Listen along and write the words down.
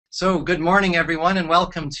So good morning, everyone, and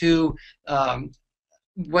welcome to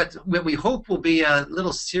what we hope will be a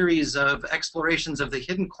little series of explorations of the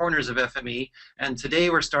hidden corners of FME. And today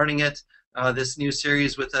we're starting this new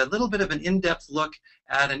series with a little bit of an in-depth look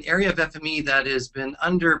at an area of FME that has been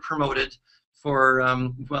under-promoted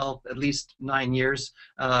for, well, at least 9 years.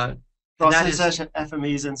 Well, since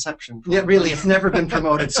FME's inception. Yeah, really, it's never been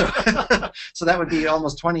promoted, so so that would be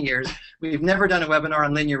almost 20 years. We've never done a webinar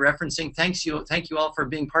on linear referencing. Thank you all for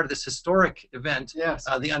being part of this historic event, yes.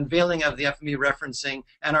 The unveiling of the FME referencing,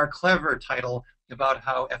 and our clever title about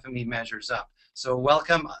how FME measures up. So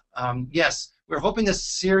welcome. Yes, we're hoping this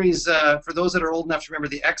series, for those that are old enough to remember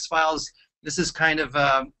the X-Files, this is kind of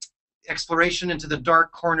exploration into the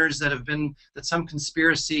dark corners that some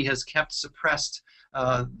conspiracy has kept suppressed.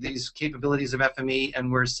 These capabilities of FME, and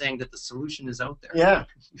we're saying that the solution is out there. Yeah,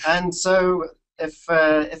 and so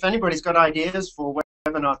if anybody's got ideas for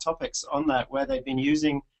webinar topics on that, where they've been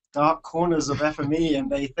using dark corners of FME and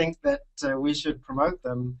they think that we should promote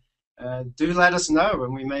them, do let us know,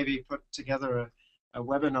 and we maybe put together a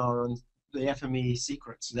webinar on the FME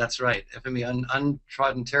secrets. That's right, FME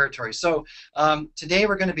untrodden territory. So today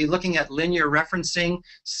we're going to be looking at linear referencing.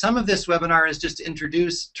 Some of this webinar is just to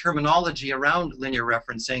introduce terminology around linear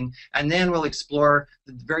referencing, and then we'll explore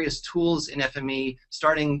the various tools in FME,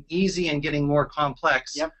 starting easy and getting more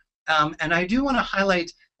complex. Yep. And I do want to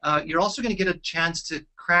highlight, you're also going to get a chance to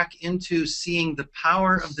crack into seeing the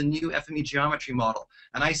power of the new FME geometry model.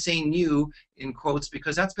 And I say new in quotes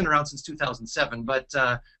because that's been around since 2007, but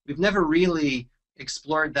we've never really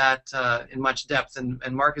explored that in much depth. And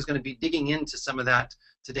Mark is going to be digging into some of that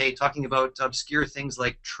today, talking about obscure things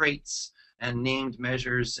like traits and named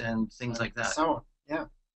measures and things like that. So, yeah.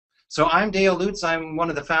 So I'm Dale Lutz. I'm one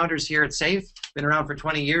of the founders here at SAFE. Been around for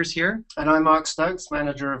 20 years here. And I'm Mark Stokes,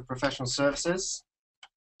 Manager of Professional Services.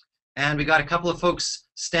 And we got a couple of folks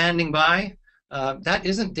standing by. That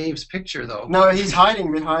isn't Dave's picture, though. No, he's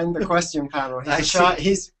hiding behind the question panel.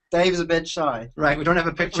 Dave's a bit shy. Right, we don't have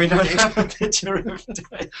a picture. We don't have a picture of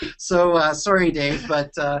Dave. So sorry, Dave,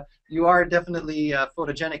 but you are definitely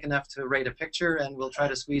photogenic enough to rate a picture, and we'll try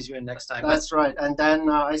to squeeze you in next time. That's right. And Dan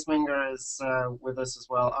Eisminger is with us as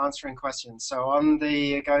well, answering questions. So on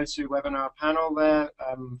the GoToWebinar panel there,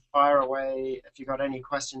 fire away if you got any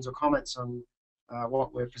questions or comments on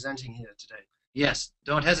what we're presenting here today. Yes,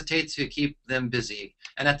 don't hesitate to keep them busy.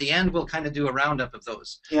 And at the end, we'll kind of do a roundup of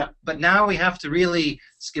those. Yeah. But now we have to really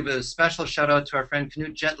give a special shout out to our friend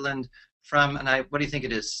Knut Jetland from, what do you think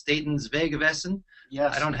it is, Statens Vegevessen?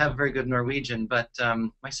 Yes. I don't have very good Norwegian, but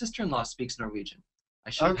my sister-in-law speaks Norwegian.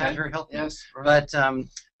 I should have had her help me. Yes, right.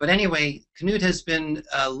 But anyway, Knut has been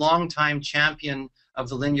a long-time champion of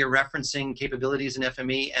the linear referencing capabilities in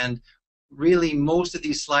FME, and really most of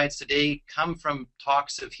these slides today come from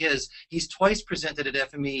talks of his. He's twice presented at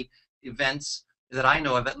FME events that I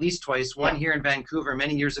know of, at least twice, one here in Vancouver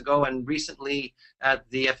many years ago, and recently at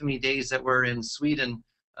the FME days that were in Sweden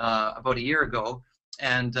about a year ago.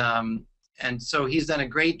 And so he's done a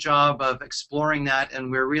great job of exploring that, and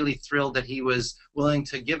we're really thrilled that he was willing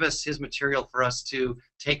to give us his material for us to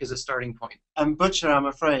take as a starting point. I'm butcher, I'm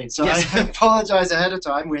afraid, so yes. I apologize ahead of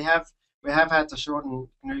time. We have had to shorten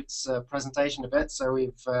Knut's presentation a bit, so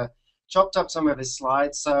we've chopped up some of his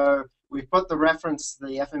slides. So we've put the reference,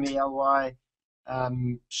 the FME-LY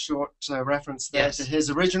short reference there to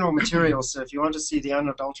his original material. So if you want to see the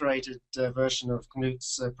unadulterated version of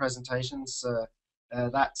Knut's presentations,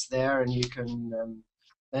 that's there, and you can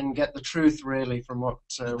then get the truth really from what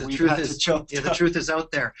we've had to chop. Yeah, the truth is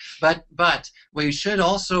out there. But we should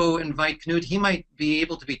also invite Knut. He might be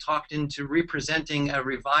able to be talked into representing a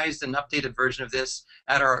revised and updated version of this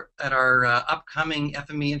at our upcoming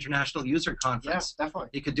FME International User Conference. Yeah,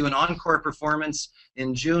 definitely. He could do an encore performance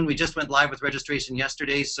in June. We just went live with registration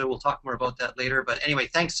yesterday, so we'll talk more about that later. But anyway,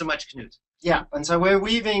 thanks so much, Knut. Yeah, and so we're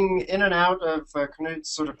weaving in and out of Knut's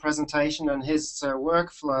sort of presentation and his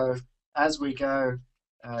workflow as we go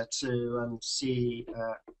to see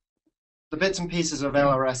the bits and pieces of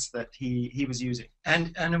LRS that he was using.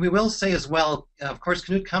 And we will say as well, of course,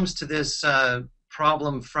 Knut comes to this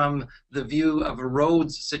problem from the view of a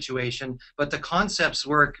roads situation, but the concepts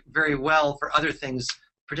work very well for other things,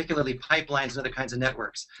 particularly pipelines and other kinds of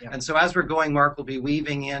networks. Yeah. And so as we're going, Mark will be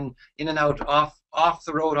weaving in and out, off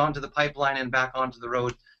the road onto the pipeline and back onto the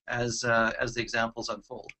road as the examples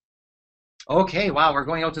unfold. Okay, wow, we're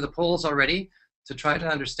going out to the polls already to try to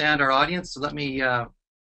understand our audience. So let me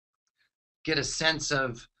get a sense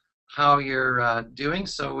of how you're doing.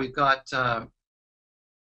 So we've got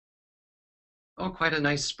quite a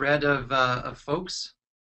nice spread of folks.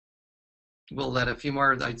 We'll let a few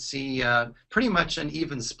more. I'd see pretty much an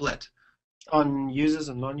even split. On users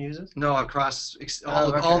and non-users? No, across Oh, okay.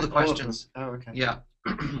 all the All of them. questions. Oh, okay. Yeah.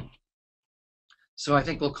 So I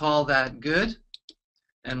think we'll call that good,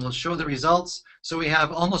 and we'll show the results. So we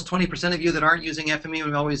have almost 20% of you that aren't using FME.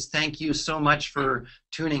 We always thank you so much for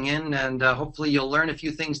tuning in, and hopefully you'll learn a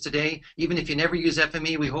few things today. Even if you never use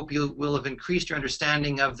FME, we hope you will have increased your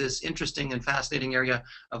understanding of this interesting and fascinating area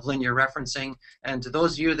of linear referencing. And to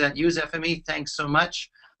those of you that use FME, thanks so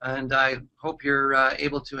much. And I hope you're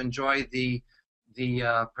able to enjoy the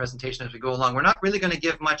presentation as we go along. We're not really going to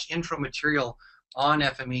give much intro material on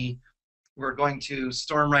FME. We're going to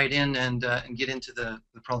storm right in and get into the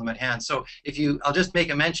problem at hand. So I'll just make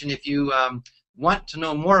a mention, if you want to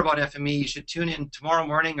know more about FME, you should tune in tomorrow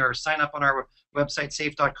morning or sign up on our website,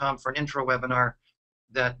 safe.com, for an intro webinar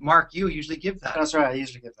that, Mark, you usually give that. That's right, I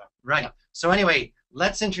usually give that. Right. Yeah. So anyway,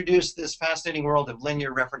 let's introduce this fascinating world of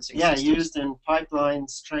linear referencing systems. Used in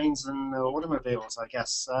pipelines, trains, and automobiles, I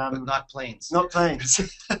guess. But not planes. Not planes.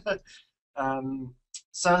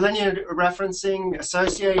 So linear referencing,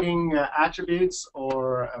 associating attributes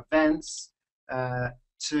or events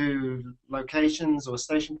to locations or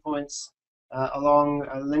station points along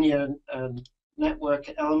a linear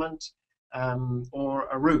network element or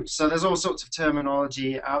a route. So there's all sorts of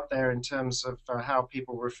terminology out there in terms of how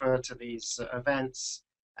people refer to these events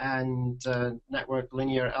and network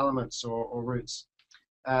linear elements or routes.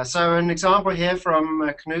 So an example here from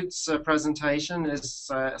Knut's presentation is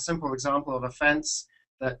a simple example of a fence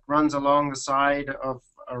that runs along the side of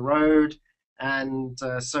a road, and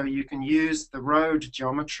so you can use the road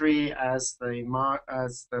geometry as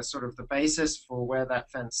the sort of the basis for where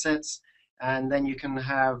that fence sits, and then you can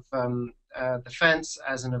have the fence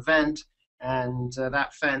as an event, and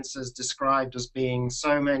that fence is described as being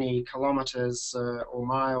so many kilometers or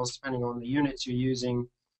miles, depending on the units you're using,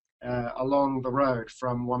 along the road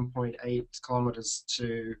from 1.8 kilometers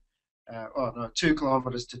to 2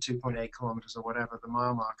 kilometers to 2.8 kilometers, or whatever the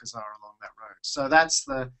mile markers are along that road. So that's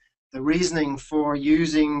the reasoning for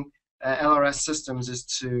using LRS systems, is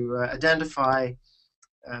to identify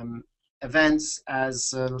events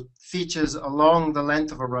as features along the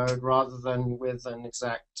length of a road rather than with an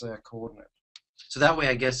exact coordinate. So that way,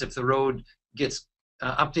 I guess, if the road gets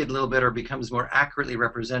updated a little bit or becomes more accurately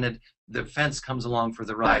represented, the fence comes along for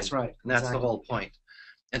the ride. That's right. And that's exactly. the whole point.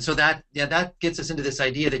 And so that gets us into this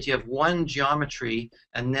idea that you have one geometry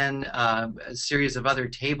and then a series of other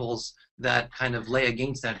tables that kind of lay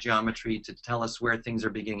against that geometry to tell us where things are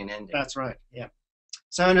beginning and ending. That's right, yeah.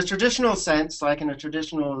 So in a traditional sense, like in a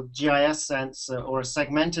traditional GIS sense, or a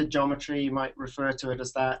segmented geometry, you might refer to it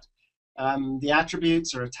as that, the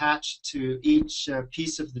attributes are attached to each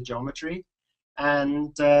piece of the geometry.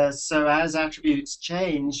 And so as attributes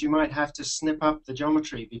change, you might have to snip up the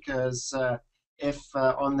geometry, because if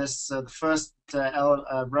on this the first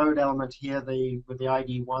road element here, with the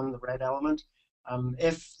ID 1, the red element,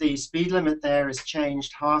 if the speed limit there is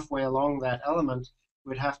changed halfway along that element,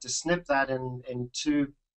 we'd have to snip that in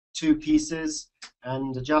two pieces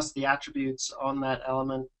and adjust the attributes on that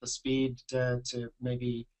element, the speed to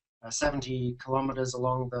maybe 70 kilometers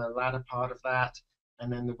along the latter part of that,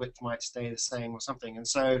 and then the width might stay the same or something. And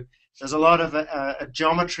so there's a lot of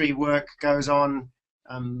geometry work goes on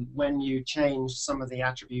when you change some of the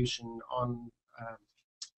attribution on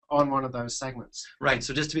one of those segments. Right,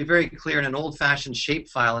 so just to be very clear, in an old-fashioned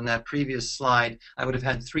shapefile in that previous slide, I would have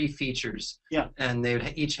had 3 features. Yeah. And they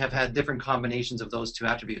would each have had different combinations of those 2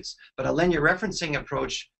 attributes. But a linear referencing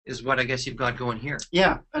approach is what I guess you've got going here.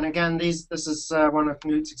 Yeah, and again, this is one of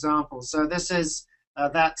Knut's examples. So this is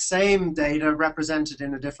that same data represented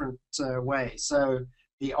in a different way. So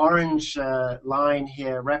the orange line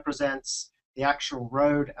here represents the actual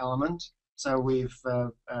road element. So we've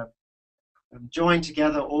joined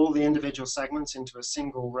together all the individual segments into a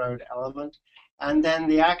single road element. And then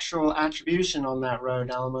the actual attribution on that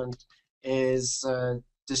road element is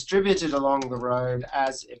distributed along the road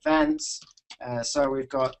as events. So we've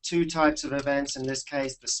got 2 types of events, in this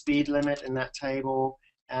case, the speed limit in that table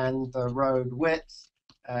and the road width.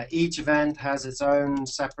 Each event has its own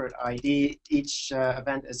separate ID. Each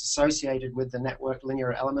event is associated with the network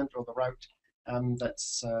linear element, or the route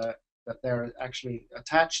that they're actually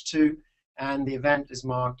attached to, and the event is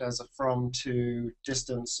marked as a from to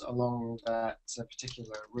distance along that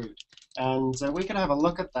particular route. And we can have a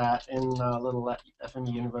look at that in a little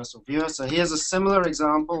FME Universal Viewer. So here's a similar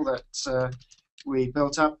example that we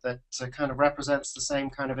built up that kind of represents the same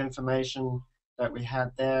kind of information that we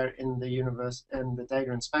had there in the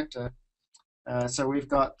data inspector. So we've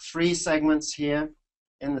got 3 segments here.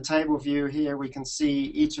 In the table view here, we can see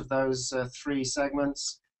each of those 3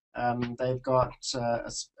 segments. They've got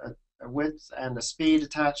a width and a speed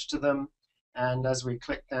attached to them. And as we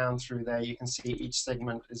click down through there, you can see each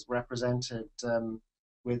segment is represented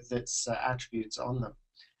with its attributes on them.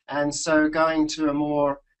 And so going to a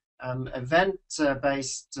more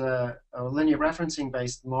event-based or linear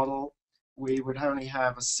referencing-based model, we would only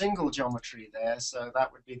have a single geometry there. So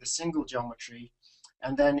that would be the single geometry.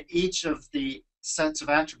 And then each of the sets of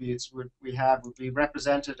attributes would be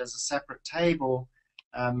represented as a separate table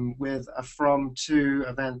with a from to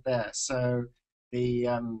event there. So the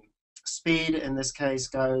speed in this case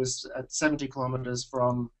goes at 70 kilometers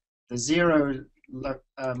from the 0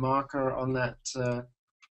 marker on that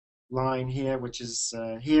line here, which is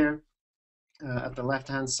here at the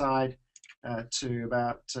left-hand side, to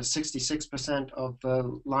about 66% of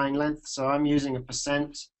the line length. So I'm using a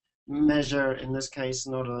percent measure in this case,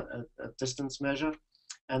 not a distance measure.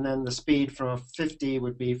 And then the speed from 50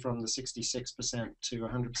 would be from the 66% to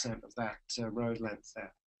 100% of that road length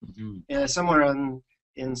there. Yeah, somewhere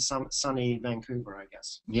in some sunny Vancouver, I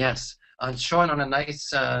guess. Yes, shown on a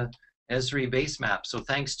nice Esri base map. So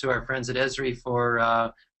thanks to our friends at Esri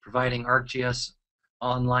for providing ArcGIS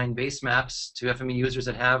online base maps to FME users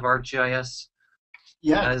that have ArcGIS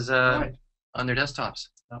as right. on their desktops.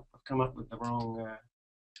 I've come up with the wrong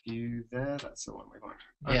view there. That's the one we want.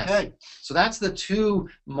 Yes. Okay. So that's the two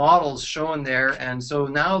models shown there, and so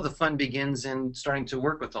now the fun begins in starting to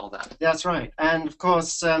work with all that. That's right, and of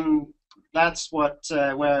course that's what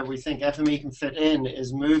where we think FME can fit in,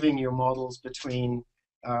 is moving your models between,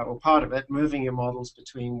 or part of it, moving your models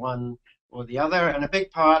between one or the other. And a big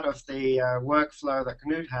part of the workflow that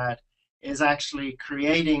Knut had is actually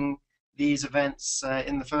creating these events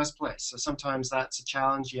in the first place. So sometimes that's a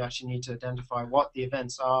challenge. You actually need to identify what the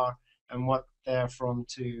events are and what they're from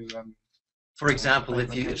to. For example,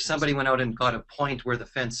 if somebody went out and got a point where the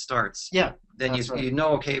fence starts, yeah, then you know,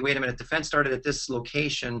 okay, wait a minute, the fence started at this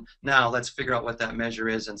location. Now let's figure out what that measure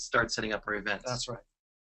is and start setting up our events. That's right.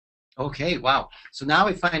 Okay, wow. So now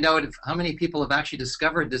we find out how many people have actually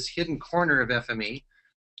discovered this hidden corner of FME.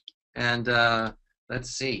 And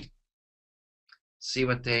let's see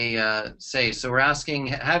what they say. So we're asking,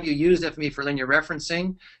 have you used FME for linear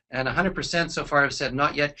referencing? And 100% so far have said,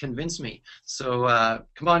 not yet, convince me. So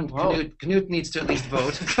come on, Knut needs to at least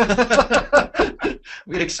vote.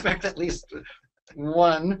 We'd expect at least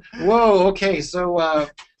one. Whoa, okay, so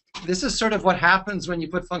this is sort of what happens when you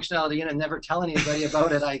put functionality in and never tell anybody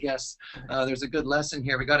about it, I guess. There's a good lesson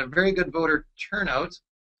here. We got a very good voter turnout.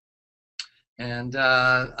 And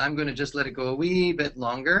I'm going to just let it go a wee bit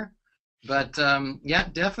longer. But yeah,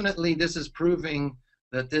 definitely this is proving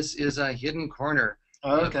that this is a hidden corner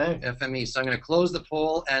of FME. So I'm going to close the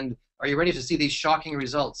poll, and are you ready to see these shocking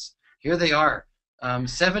results? Here they are.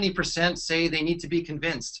 70% say they need to be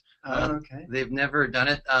convinced. They've never done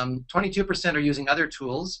it. 22% are using other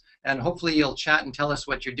tools, and hopefully you'll chat and tell us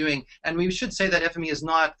what you're doing. And we should say that FME is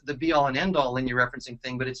not the be-all and end-all linear referencing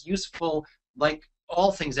thing, but it's useful, like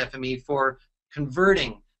all things FME, for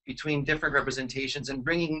converting between different representations and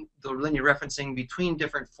bringing the linear referencing between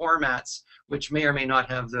different formats, which may or may not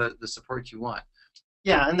have the support you want.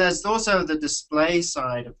 Yeah, and there's also the display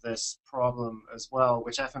side of this problem as well,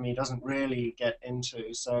 which FME doesn't really get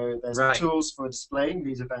into. So there's tools for displaying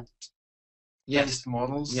these event-based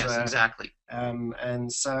models. Yes, exactly.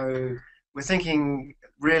 And so we're thinking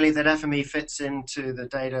really that FME fits into the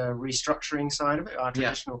data restructuring side of it, our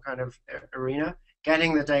traditional kind of arena,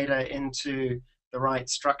 getting the data into the right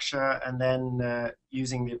structure and then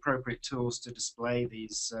using the appropriate tools to display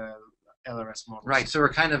these LRS models. Right, so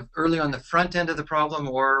we're kind of early on the front end of the problem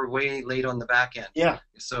or way late on the back end. Yeah.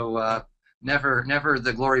 So never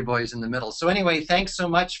the glory boys in the middle. So anyway, thanks so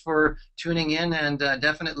much for tuning in, and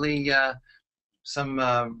definitely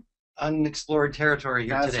some unexplored territory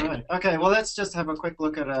here today. That's right. Okay, well, let's just have a quick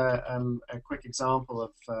look at a quick example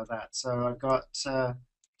of that. So I've got,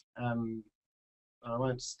 I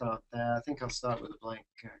won't start there. I think I'll start with a blank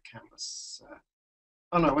canvas.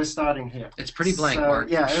 Oh no, we're starting here. It's pretty blank,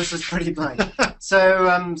 Mark. Yeah, this is pretty blank.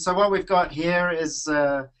 So what we've got here is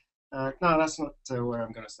no, that's not where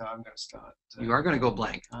I'm going to start. I'm going to start. You are going to go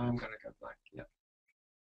blank. I'm going to go blank. Yeah.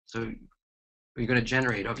 So you're going to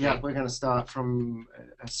generate. Okay. Yeah, we're going to start from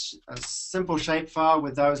a simple shapefile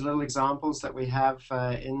with those little examples that we have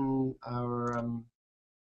in our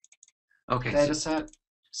data set.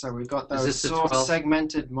 So we've got those source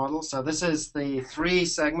segmented models. So this is the 3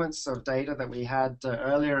 segments of data that we had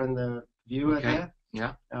earlier in the viewer there.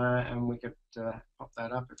 Yeah. And we could pop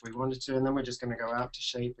that up if we wanted to. And then we're just going to go out to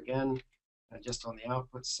shape again, just on the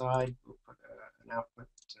output side. We'll put an output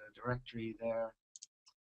directory there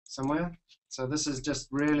somewhere. So this is just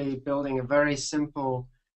really building a very simple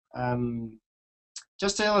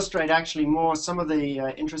just to illustrate actually more some of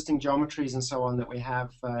the interesting geometries and so on that we have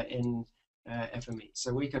in FME.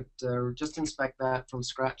 So we could just inspect that from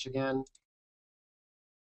scratch again.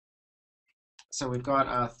 So we've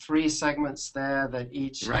got 3 segments there that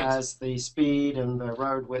each has the speed and the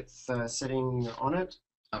road width sitting on it.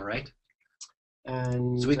 All right.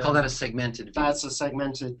 And so we call that a segmented view. That's a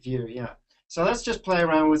segmented view, yeah. So let's just play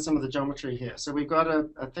around with some of the geometry here. So we've got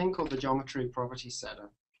a thing called the geometry property setter.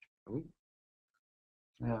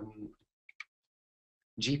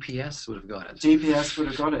 GPS would have got it. GPS would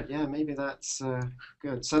have got it. Yeah, maybe that's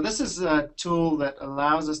good. So this is a tool that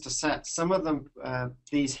allows us to set some of them,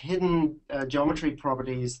 these hidden geometry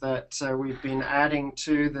properties that we've been adding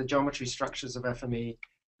to the geometry structures of FME.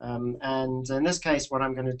 And in this case, what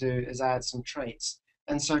I'm going to do is add some traits.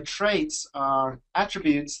 And so traits are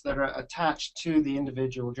attributes that are attached to the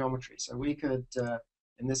individual geometry. So we could,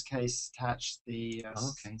 in this case, attach the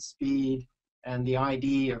speed and the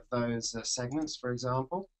ID of those segments, for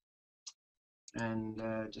example, and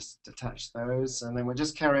just attach those. And then we'll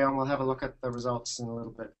just carry on. We'll have a look at the results in a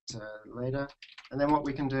little bit later. And then what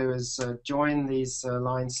we can do is join these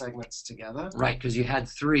line segments together. Right, because you had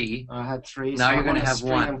 3. I had 3. Now so you're going to have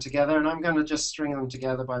string 1. them together, and I'm going to just string them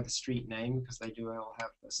together by the street name because they do all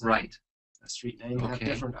have the same street name. They have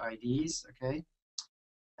different IDs. Okay.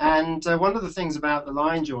 And one of the things about the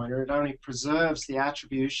line joiner, it only preserves the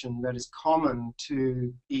attribution that is common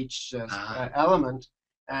to each element.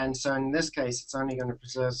 And so in this case, it's only going to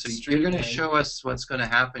preserve the street you're going to name. show us what's going to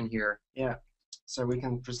happen here. Yeah. So we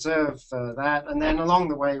can preserve that. And then along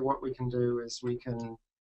the way, what we can do is we can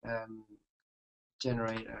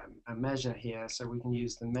generate a measure here. So we can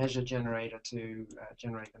use the measure generator to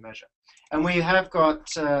generate the measure. And we have got...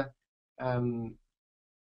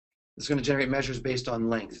 it's going to generate measures based on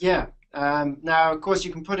length. Yeah. Now, of course,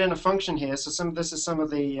 you can put in a function here. So this is some of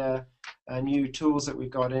the new tools that we've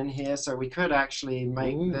got in here. So we could actually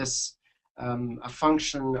make this a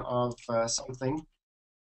function of something.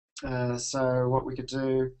 So what we could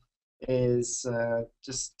do is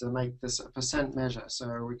just to make this a percent measure.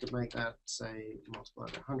 So we could make that, say,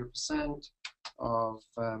 multiplied by 100% of...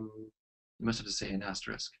 you must have to say an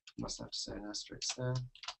asterisk. Must have to say an asterisk there.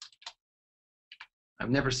 I've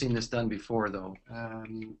never seen this done before, though.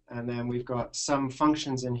 And then we've got some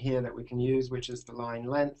functions in here that we can use, which is the line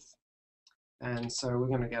length. And so we're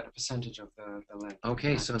going to get a percentage of the length.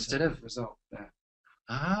 Okay, so instead of... result there.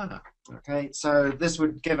 Ah. Okay, so this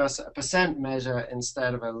would give us a percent measure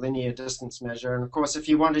instead of a linear distance measure. And of course, if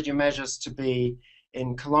you wanted your measures to be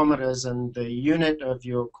in kilometers and the unit of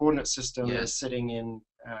your coordinate system is sitting in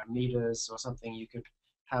meters or something, you could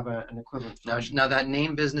have an equivalent function. Now that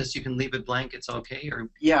name business, you can leave it blank, it's okay? Or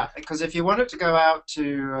yeah, because if you want it to go out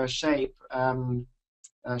to shape,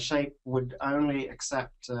 shape would only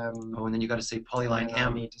accept... oh, and then you got to say polyline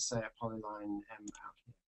M. I need to say a polyline M out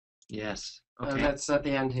here. Yes, okay. And that's at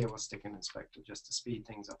the end here, we'll stick an inspector just to speed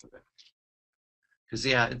things up a bit. Because,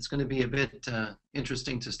 yeah, it's going to be a bit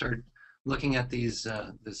interesting to start looking at these,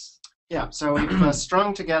 Yeah, so we've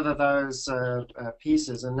strung together those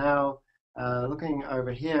pieces, and now looking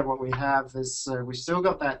over here, what we have is we've still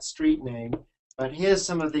got that street name, but here's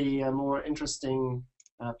some of the more interesting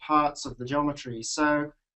parts of the geometry.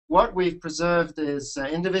 So what we've preserved is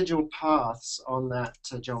individual paths on that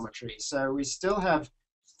geometry. So we still have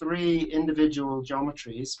 3 individual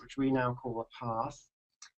geometries, which we now call a path.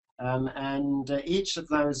 And each of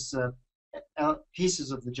those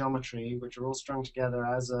pieces of the geometry, which are all strung together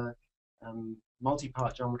as a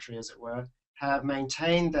multi-part geometry, as it were, have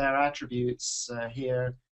maintained their attributes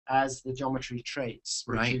here as the geometry traits,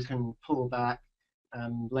 which you can pull back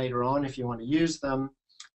later on if you want to use them.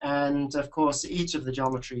 And of course, each of the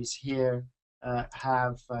geometries here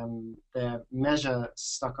have their measure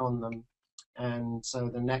stuck on them. And so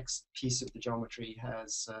the next piece of the geometry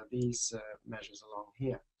has these measures along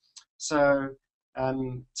here. So,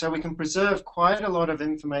 so we can preserve quite a lot of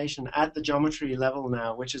information at the geometry level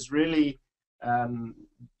now, which is really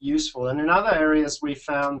useful. And in other areas, we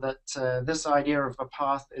found that this idea of a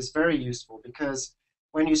path is very useful, because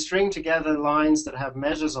when you string together lines that have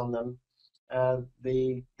measures on them,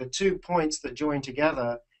 the 2 points that join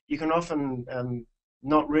together, you can often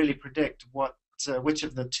not really predict which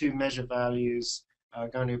of the 2 measure values are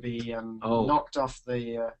going to be knocked off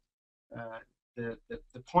the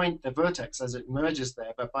point, the vertex, as it merges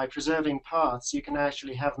there. But by preserving paths, you can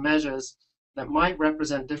actually have measures that might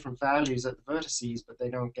represent different values at the vertices, but they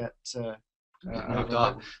don't get knocked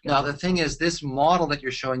off. Now the thing is, this model that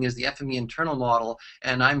you're showing is the FME internal model,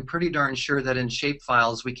 and I'm pretty darn sure that in shape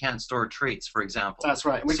files we can't store traits, for example. That's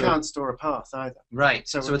right. We can't store a path either. Right.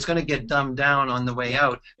 So it's going to get dumbed down on the way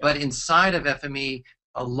out. But inside of FME,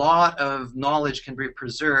 a lot of knowledge can be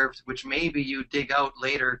preserved, which maybe you dig out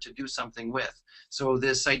later to do something with. So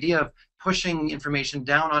this idea of pushing information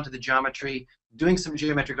down onto the geometry, doing some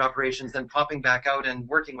geometric operations, then popping back out and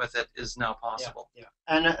working with it is now possible. Yeah.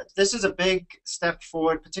 And this is a big step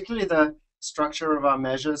forward, particularly the structure of our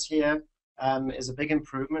measures here is a big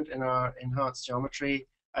improvement in our enhanced geometry.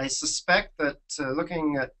 I suspect that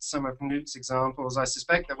looking at some of Knut's examples, I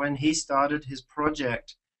suspect that when he started his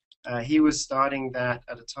project, he was starting that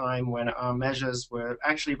at a time when our measures were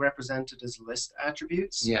actually represented as list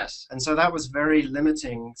attributes. Yes. And so that was very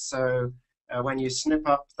limiting. So when you snip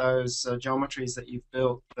up those geometries that you've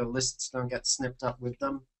built, the lists don't get snipped up with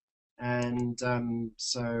them. And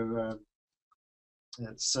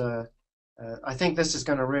it's I think this is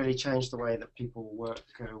going to really change the way that people work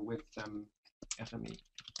with FME.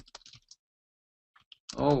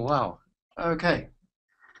 Oh, wow. Okay.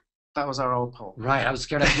 That was our old poll. Right, I was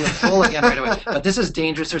scared I'd do a poll again right away. But this is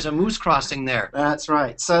dangerous. There's a moose crossing there. That's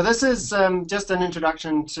right. So this is just an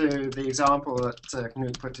introduction to the example that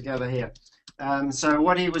Knut put together here. So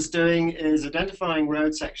what he was doing is identifying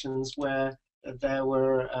road sections where there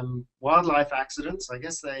were wildlife accidents. I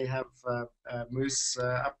guess they have moose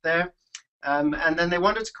up there. And then they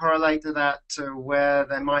wanted to correlate to that to where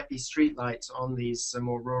there might be streetlights on these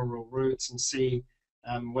more rural routes and see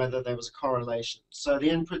whether there was a correlation. So the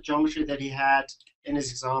input geometry that he had in his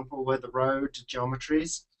example were the road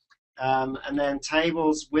geometries, and then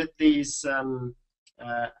tables with these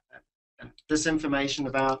this information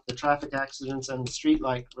about the traffic accidents and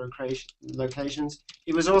streetlight locations.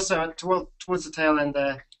 He was also, towards the tail end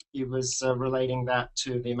there, he was relating that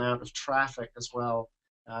to the amount of traffic as well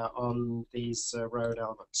on these road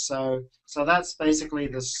elements. So that's basically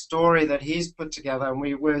the story that he's put together, and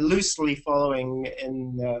we're loosely following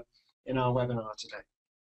in our webinar today.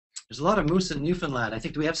 There's a lot of moose in Newfoundland. I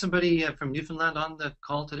think, do we have somebody from Newfoundland on the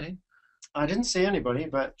call today? I didn't see anybody,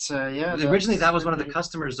 but yeah. Originally, that was one of the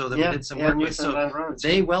customers, though, that we did some work with. So roads,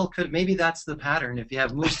 they well could. Maybe that's the pattern. If you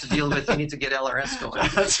have moose to deal with, you need to get LRS going.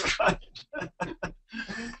 That's right.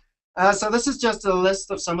 So this is just a list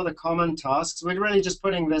of some of the common tasks. We're really just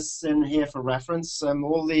putting this in here for reference.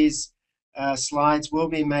 All these slides will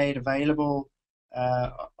be made available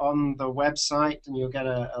on the website, and you'll get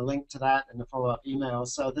a link to that in the follow-up email.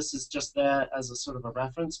 So this is just there as a sort of a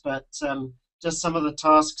reference, but just some of the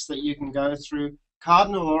tasks that you can go through.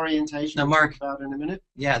 Cardinal orientation, now, Mark, we'll talk about in a minute.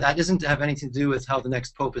 Yeah, that doesn't have anything to do with how the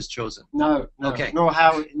next pope is chosen. No. Okay. Nor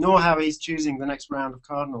how he's choosing the next round of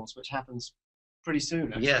cardinals, which happens pretty soon.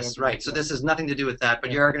 Actually, yes, right. So this has nothing to do with that,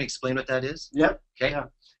 but you are going to explain what that is? Yep. Okay.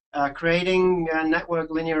 Yeah. Creating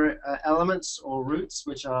network linear elements or routes,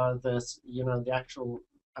 which are the actual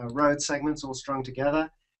road segments all strung together.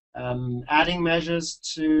 Adding measures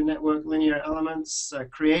to network linear elements,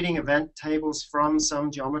 creating event tables from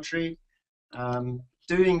some geometry,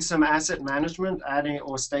 doing some asset management, adding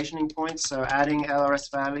or stationing points, so adding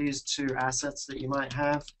LRS values to assets that you might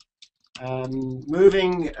have,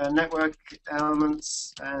 moving network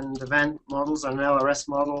elements and event models on an LRS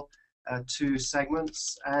model to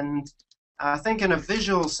segments, and I think in a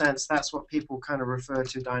visual sense that's what people kind of refer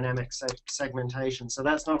to dynamic segmentation. So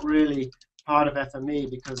that's not really part of FME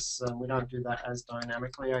because we don't do that as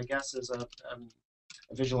dynamically, I guess, as a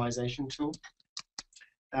visualization tool.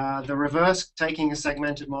 The reverse, taking a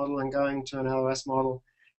segmented model and going to an LOS model.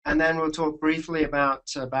 And then we'll talk briefly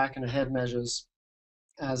about back and ahead measures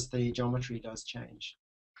as the geometry does change.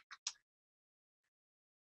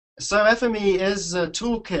 So FME is a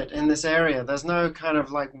toolkit in this area. There's no kind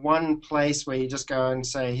of like one place where you just go and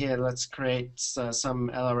say, here, let's create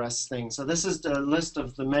some LRS thing. So this is the list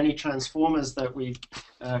of the many transformers that we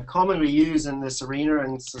commonly use in this arena.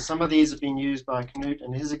 And so some of these have been used by Knut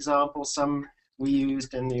in his example. Some we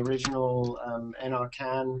used in the original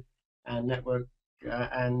NRCan and network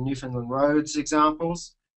and Newfoundland Roads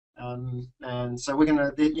examples. And so we're going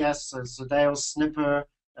to, yes, so Dale's snipper,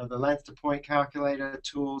 the length to point calculator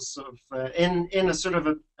tools, sort of in a sort of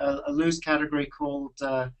a loose category called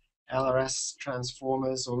LRS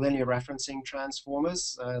transformers or linear referencing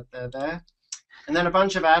transformers. They're there. And then a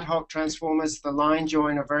bunch of ad hoc transformers. The line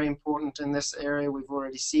join are very important in this area. We've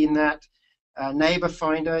already seen that. Neighbor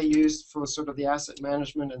finder used for sort of the asset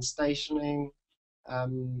management and stationing.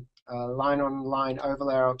 Line-on-line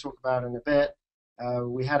overlay I'll talk about in a bit.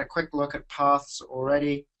 We had a quick look at paths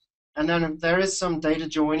already. And then there is some data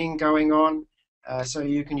joining going on. So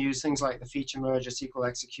you can use things like the feature merger SQL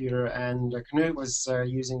executor. And Knut was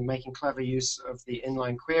making clever use of the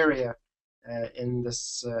inline query in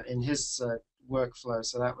his workflow.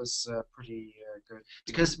 So that was pretty good.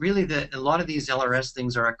 Because really, a lot of these LRS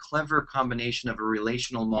things are a clever combination of a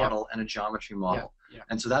relational model and a geometry model. Yeah.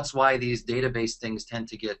 And so that's why these database things tend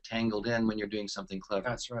to get tangled in when you're doing something clever.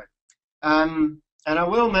 That's right. And I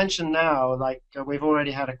will mention now, like we've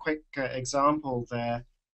already had a quick example there,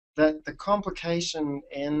 that the complication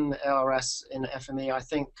in LRS in FME, I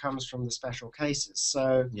think, comes from the special cases.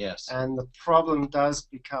 So, yes, and the problem does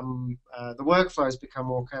become, the workflows become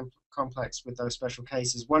more complex with those special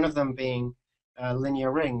cases, one of them being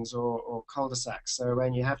linear rings or cul-de-sacs. So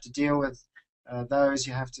when you have to deal with those,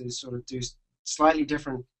 you have to sort of do slightly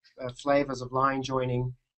different flavors of line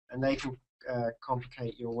joining, and they can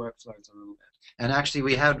complicate your workflows a little bit. And actually,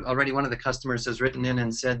 we had already one of the customers has written in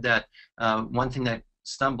and said that one thing that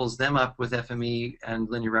stumbles them up with FME and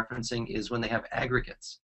linear referencing is when they have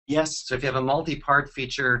aggregates. Yes. So if you have a multi-part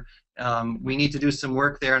feature, we need to do some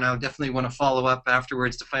work there, and I definitely want to follow up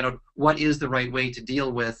afterwards to find out what is the right way to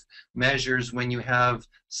deal with measures when you have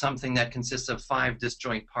something that consists of 5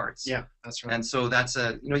 disjoint parts. Yeah, that's right. And so that's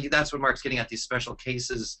that's what Mark's getting at, these special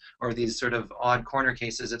cases or these sort of odd corner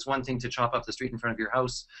cases. It's one thing to chop up the street in front of your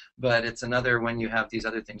house, but it's another when you have these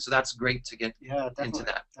other things. So that's great to get into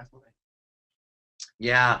that. Definitely.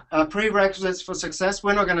 Yeah. Prerequisites for success.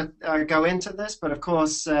 We're not going to go into this, but of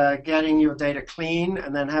course, getting your data clean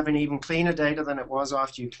and then having even cleaner data than it was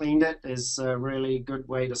after you cleaned it is a really good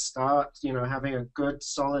way to start. You know, having a good,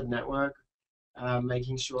 solid network,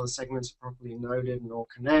 making sure the segments are properly noded and all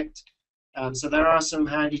connect. So there are some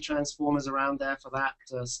handy transformers around there for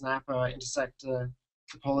that, snapper, intersector,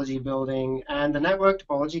 topology building, and the network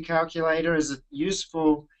topology calculator is a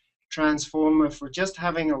useful transformer for just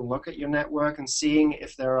having a look at your network and seeing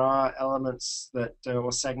if there are elements that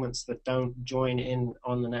or segments that don't join in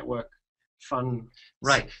on the network fun.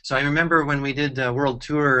 Right. So I remember when we did a World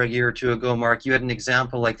Tour a year or two ago, Mark, you had an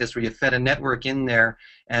example like this where you fed a network in there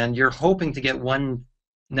and you're hoping to get one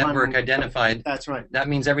network identified. That's right. That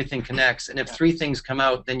means everything connects. And if 3 things come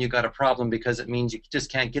out, then you've got a problem because it means you just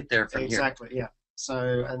can't get there from here. Exactly, yeah.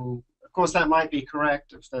 So, and of course that might be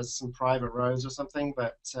correct if there's some private roads or something,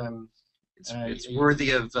 but it's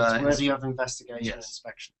worthy of investigation and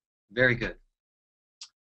inspection. Very good.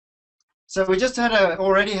 So we just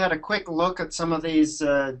already had a quick look at some of these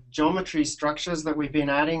geometry structures that we've been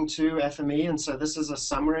adding to FME, and so this is a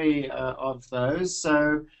summary of those.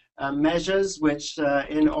 So measures, which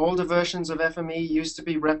in older versions of FME used to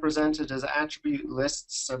be represented as attribute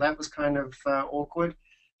lists, so that was kind of awkward.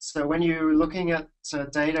 So when you're looking at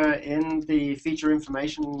data in the feature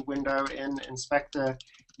information window in Inspector,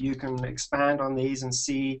 you can expand on these and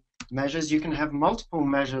see measures. You can have multiple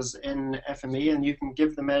measures in FME, and you can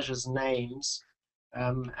give the measures names.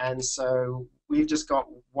 And so we've just got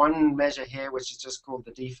one measure here, which is just called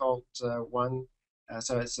the default one.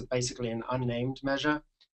 So it's basically an unnamed measure,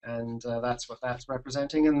 and that's what that's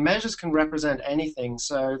representing. And measures can represent anything,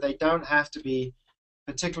 so they don't have to be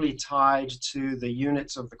particularly tied to the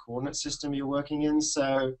units of the coordinate system you're working in.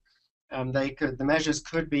 So the measures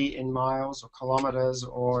could be in miles or kilometers,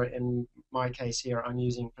 or in my case here, I'm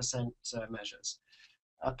using percent measures.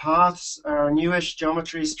 Paths are a newish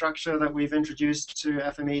geometry structure that we've introduced to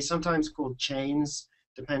FME, sometimes called chains,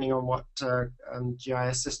 depending on what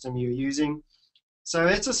GIS system you're using. So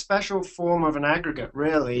it's a special form of an aggregate,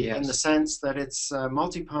 really, in the sense that it's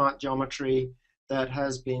multi-part geometry that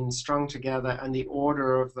has been strung together, and the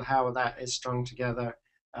order of how that is strung together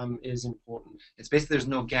is important. It's basically there's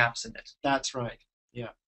no gaps in it. That's right, yeah.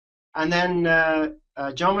 And then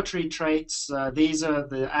geometry traits, these are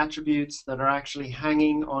the attributes that are actually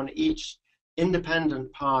hanging on each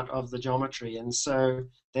independent part of the geometry. And so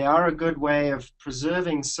they are a good way of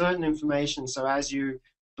preserving certain information. So as you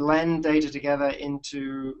blend data together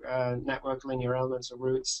into network linear elements or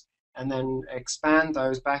roots, and then expand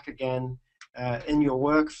those back again in your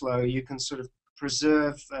workflow, you can sort of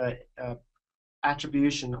preserve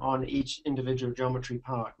attribution on each individual geometry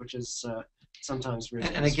part, which is sometimes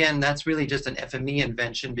really and again, that's really just an FME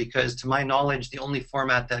invention, because to my knowledge, the only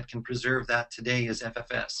format that can preserve that today is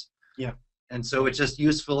FFS. Yeah. And so it's just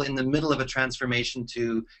useful in the middle of a transformation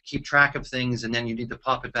to keep track of things, and then you need to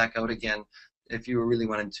pop it back out again if you were really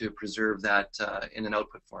wanting to preserve that in an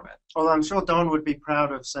output format. Well, I'm sure Don would be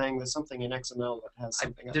proud of saying there's something in XML that has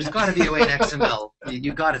something. There's got to be a way in XML.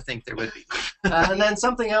 You got to think there would be. And then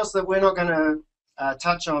something else that we're not going to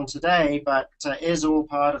touch on today, but is all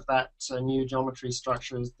part of that new geometry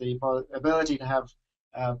structure, is the ability to have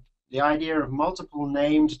the idea of multiple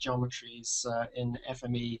named geometries in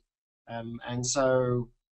FME. And so,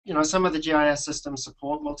 you know, some of the GIS systems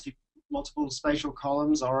support multiple spatial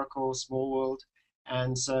columns, Oracle, Small World,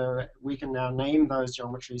 and so we can now name those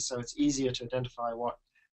geometries, so it's easier to identify what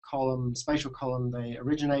column, spatial column they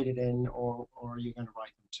originated in, or are you going to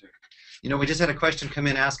write them to? You know, we just had a question come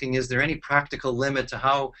in asking, is there any practical limit to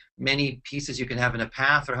how many pieces you can have in a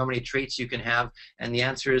path or how many traits you can have? And the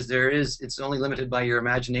answer is there is. It's only limited by your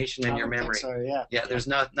imagination and I your would think memory. so, yeah. Yeah, there's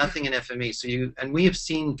nothing in FME. So and we have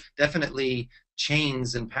seen definitely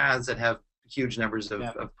chains and paths that have huge numbers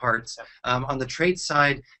of parts. On the trait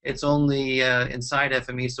side, it's only inside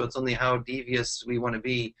FME, so it's only how devious we want to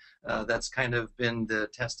be. That's kind of been the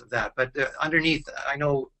test of that. But underneath, I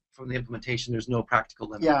know from the implementation, there's no practical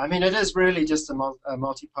limit. Yeah, I mean, it is really just a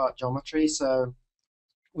multi-part geometry. So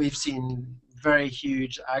we've seen very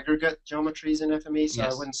huge aggregate geometries in FME, so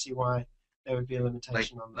I wouldn't see why there would be a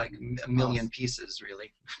limitation on like a million pieces,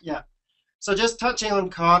 really. Yeah. So just touching on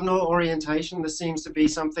cardinal orientation, this seems to be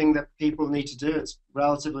something that people need to do. It's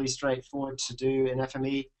relatively straightforward to do in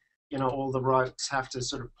FME. You know, all the routes have to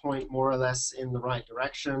sort of point more or less in the right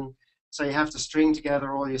direction. So you have to string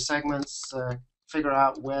together all your segments, figure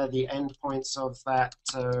out where the endpoints of that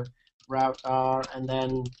route are, and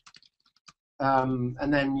then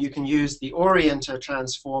you can use the orienter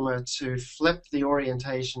transformer to flip the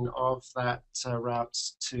orientation of that route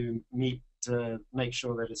to make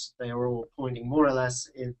sure that they are all pointing more or less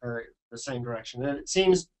in the same direction. And it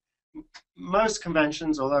seems most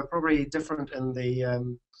conventions, although probably different in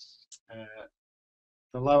the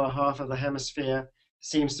lower half of the hemisphere,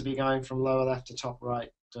 seems to be going from lower left to top right,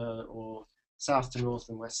 or south to north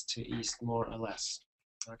and west to east, more or less.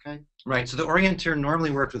 Okay. Right. So the orienter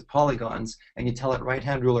normally worked with polygons, and you tell it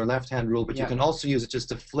right-hand rule or left-hand rule, but you can also use it just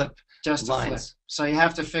to flip lines. So you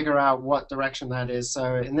have to figure out what direction that is.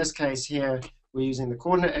 So in this case here, we're using the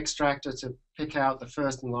coordinate extractor to pick out the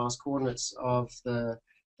first and last coordinates of the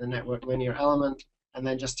network linear element, and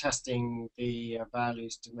then just testing the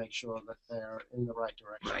values to make sure that they're in the right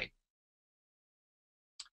direction. Right.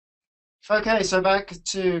 Okay, so back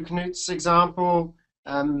to Knut's example.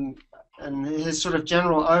 And his sort of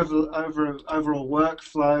general overall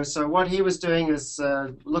workflow. So what he was doing is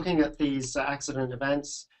looking at these accident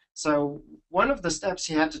events. So one of the steps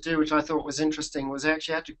he had to do, which I thought was interesting, was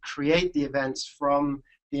actually had to create the events from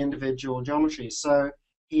the individual geometries. So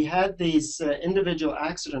he had these individual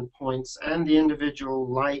accident points and the individual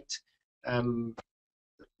light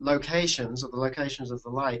locations, or the locations of the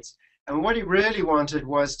lights. And what he really wanted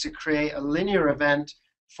was to create a linear event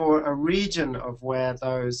for a region of where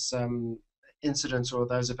those incidents or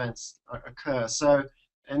those events occur. So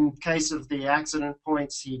in case of the accident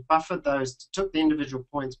points, he buffered those, took the individual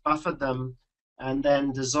points, buffered them, and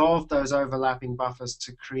then dissolved those overlapping buffers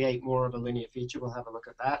to create more of a linear feature. We'll have a look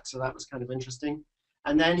at that. So that was kind of interesting.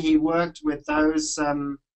 And then he worked with those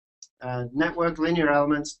network linear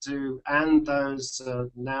elements and those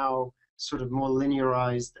now sort of more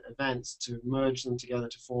linearized events to merge them together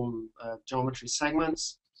to form geometry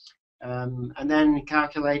segments. And then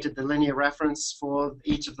calculated the linear reference for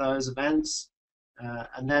each of those events,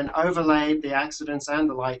 and then overlaid the accidents and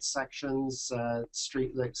the light sections,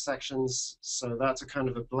 street lit sections. So that's a kind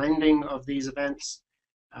of a blending of these events,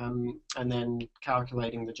 and then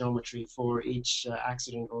calculating the geometry for each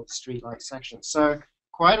accident or the street light section. So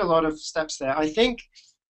quite a lot of steps there. I think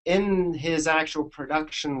in his actual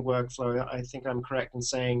production workflow, I think I'm correct in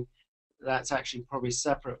saying that's actually probably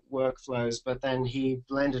separate workflows, but then he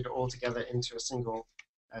blended it all together into a single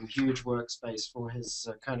huge workspace for his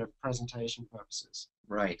kind of presentation purposes.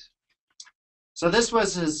 Right. So this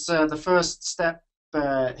was his the first step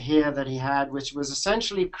here that he had, which was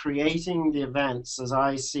essentially creating the events as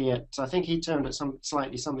I see it. I think he termed it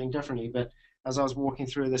slightly something differently, but as I was walking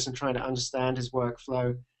through this and trying to understand his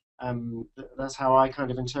workflow, that's how I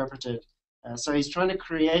kind of interpreted. So he's trying to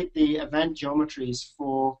create the event geometries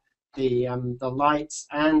for the lights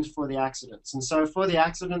and for the accidents. And so for the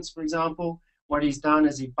accidents, for example, what he's done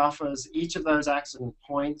is he buffers each of those accident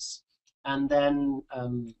points and then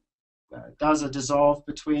does a dissolve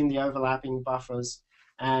between the overlapping buffers.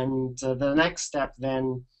 And the next step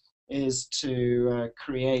then is to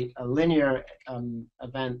create a linear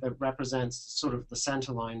event that represents sort of the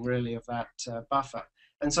center line, really, of that buffer.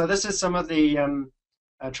 And so this is some of the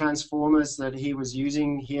transformers that he was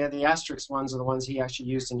using here. The asterisk ones are the ones he actually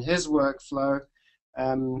used in his workflow.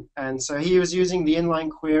 And so he was using the inline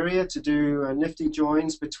querier to do nifty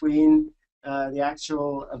joins between the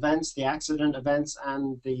actual events, the accident events,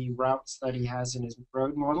 and the routes that he has in his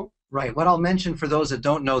road model. Right. What I'll mention for those that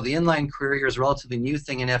don't know, the inline querier is a relatively new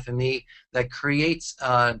thing in FME that creates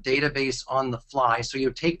a database on the fly. So you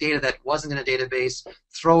take data that wasn't in a database,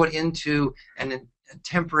 throw it into a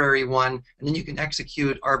temporary one, and then you can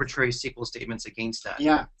execute arbitrary SQL statements against that.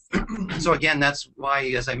 Yeah. So again, that's why,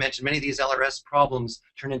 as I mentioned, many of these LRS problems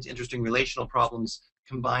turn into interesting relational problems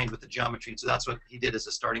combined with the geometry. So that's what he did as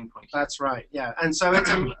a starting point. That's right, yeah. And so it's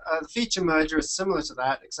a feature merger is similar to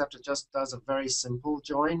that, except it just does a very simple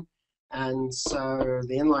join. And so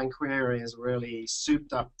the inline query is a really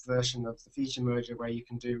souped up version of the feature merger where you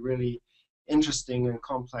can do really interesting and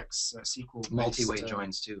complex SQL-based multi-way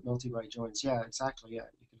joins too. Multi-way joins, yeah, exactly, yeah.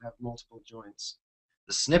 You can have multiple joins.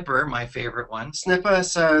 The snipper, my favorite one. Snipper,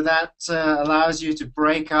 so that allows you to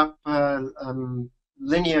break up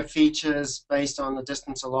linear features based on the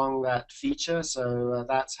distance along that feature. So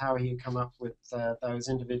that's how you come up with those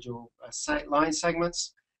individual line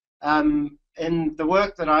segments. In the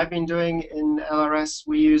work that I've been doing in LRS,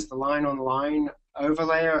 we use the line-on-line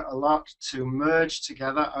overlayer a lot to merge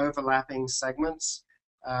together overlapping segments.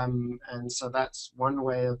 And so that's one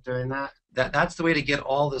way of doing that. That's the way to get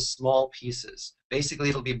all the small pieces. Basically,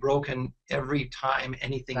 it'll be broken every time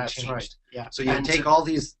anything changed. Right. Yeah. So you take all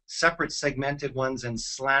these separate segmented ones and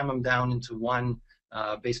slam them down into one,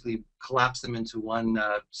 basically collapse them into one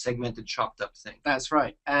segmented, chopped up thing. That's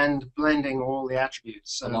right. And blending all the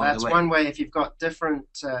attributes. So that's one way. If you've got different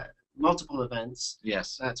multiple events,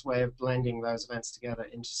 yes, that's a way of blending those events together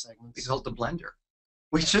into segments. We call it the blender.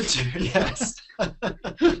 We should do, yes. A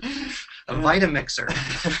Vitamixer.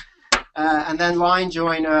 And then line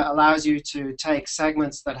joiner allows you to take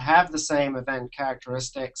segments that have the same event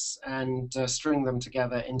characteristics and string them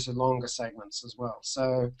together into longer segments as well.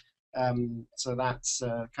 So, so that's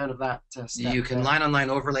kind of that step. You can line-on-line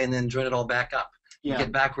overlay and then join it all back up. Yeah. You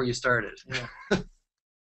get back where you started. Yeah.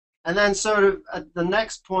 And then sort of at the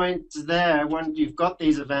next point there, when you've got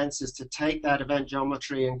these events, is to take that event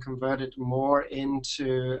geometry and convert it more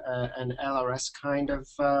into an LRS kind of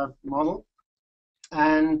model.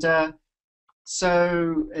 And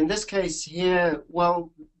so in this case here,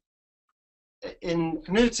 well, in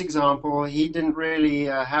Knut's example, he didn't really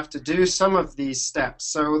have to do some of these steps.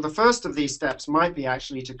 So the first of these steps might be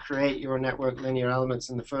actually to create your network linear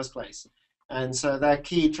elements in the first place. And so their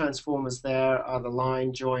key transformers there are the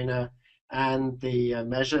line joiner and the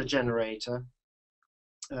measure generator.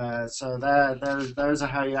 So those are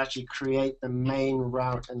how you actually create the main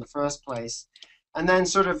route in the first place. And then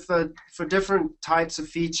sort of for different types of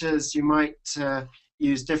features, you might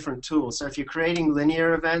use different tools. So if you're creating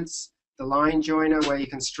linear events, the line joiner where you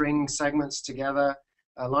can string segments together,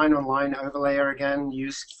 a line-on-line overlayer again,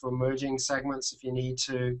 used for merging segments if you need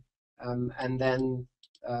to, and then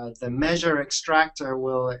the measure extractor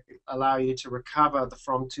will allow you to recover the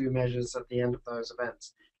from-to measures at the end of those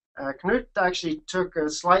events. Knut actually took a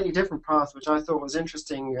slightly different path, which I thought was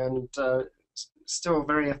interesting and still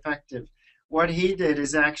very effective. What he did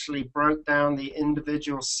is actually broke down the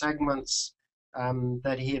individual segments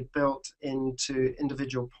that he had built into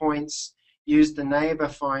individual points, used the neighbor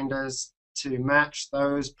finders to match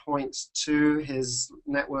those points to his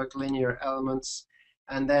network linear elements,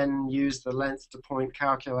 and then use the length to point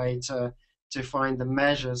calculator to find the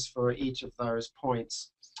measures for each of those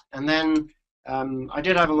points. And then I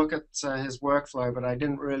did have a look at his workflow, but I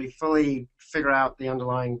didn't really fully figure out the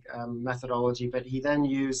underlying methodology. But he then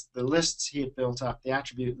used the lists he had built up, the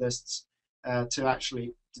attribute lists, to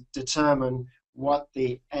actually determine what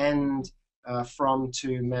the end from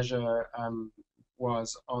to measure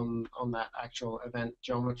was on that actual event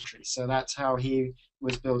geometry. So that's how he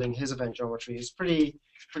was building his event geometry. It's pretty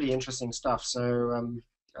interesting stuff. So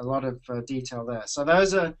a lot of detail there. So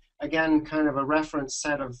those are, again, kind of a reference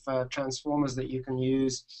set of transformers that you can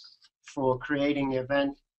use for creating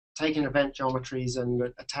taking event geometries and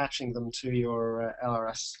attaching them to your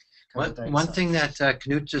LRS. One thing that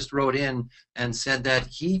Knut just wrote in and said that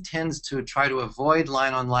he tends to try to avoid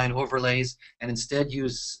line-on-line overlays and instead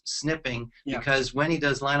use snipping, because when he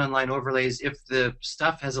does line-on-line overlays, if the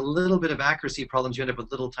stuff has a little bit of accuracy problems, you end up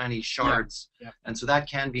with little tiny shards. And so that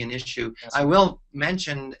can be an issue. I will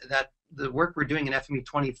mention that the work we're doing in FME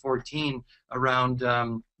 2014 around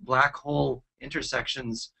black hole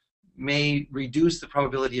intersections may reduce the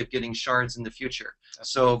probability of getting shards in the future.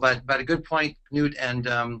 So, but a good point, Knut,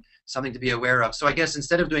 and something to be aware of. So I guess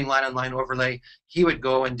instead of doing line-on-line overlay, he would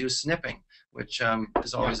go and do snipping, which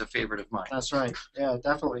is always a favorite of mine. That's right. Yeah,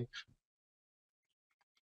 definitely.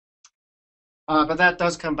 But that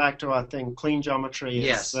does come back to our thing. Clean geometry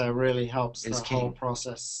really helps the whole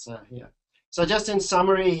process here. So just in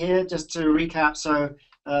summary here, just to recap, so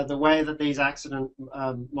the way that these accident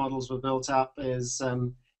models were built up is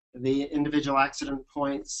the individual accident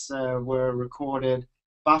points were recorded,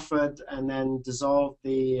 buffered, and then dissolved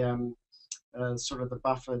the sort of the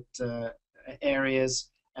buffered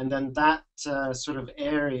areas, and then that sort of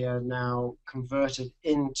area now converted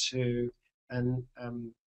into an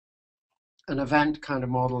event kind of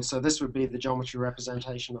model. So this would be the geometry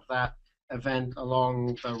representation of that event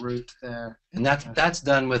along the route there. And that's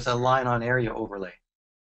done with a line on area overlay,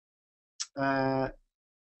 Uh,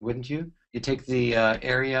 wouldn't you? You take the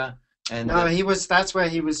area and no, he was. That's where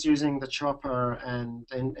he was using the chopper, and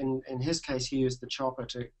in his case, he used the chopper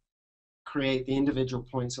to create the individual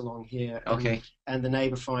points along here. Okay. And the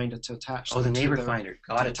neighbor finder to attach. Oh, them the neighbor finder.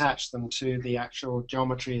 Got it. Attach them to the actual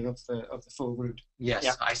geometry of the full route. Yes,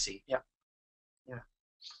 yeah. I see. Yeah. Yeah.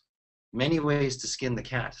 Many ways to skin the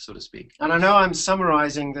cat, so to speak. And I know I'm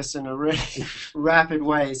summarizing this in a really rapid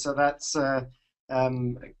way, so that's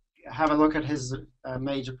have a look at his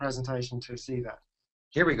major presentation to see that.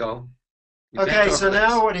 Here we go. Okay, so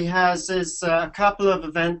now what he has is a couple of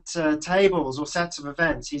event tables or sets of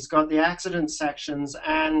events. He's got the accident sections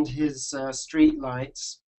and his street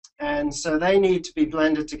lights, and so they need to be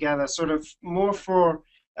blended together, sort of more for,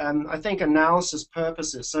 I think, analysis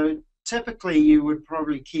purposes. So typically, you would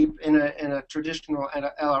probably keep in a traditional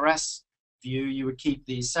LRS view, you would keep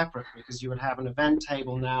these separate because you would have an event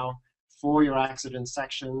table now for your accident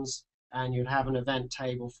sections, and you'd have an event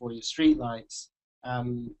table for your street lights.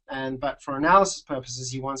 But for analysis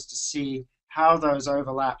purposes, he wants to see how those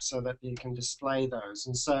overlap so that you can display those.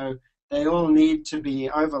 And so they all need to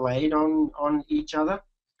be overlaid on each other.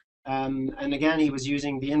 And again, he was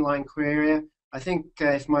using the inline query. I think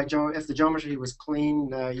if the geometry was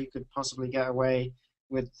clean, you could possibly get away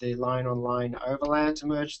with the line-on-line overlay to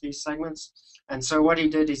merge these segments. And so what he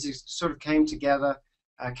did is he sort of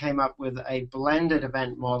came up with a blended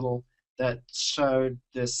event model that showed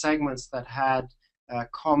the segments that had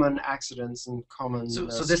common accidents and common. So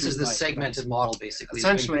this is the segmented model, basically.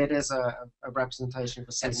 Essentially, it is a representation of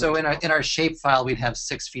a segment. And so in our shape file, we'd have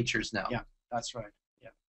 6 features now. Yeah, that's right. Yeah.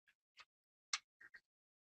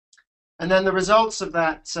 And then the results of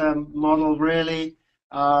that model really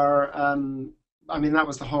are, I mean, that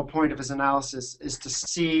was the whole point of his analysis, is to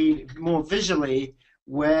see more visually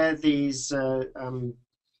where these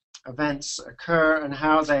events occur and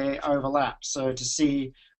how they overlap. So to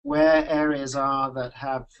see where areas are that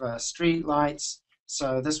have street lights.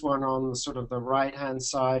 So this one on the sort of the right-hand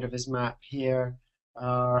side of his map here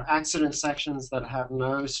are accident sections that have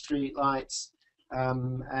no street lights.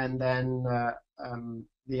 And then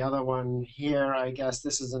the other one here, I guess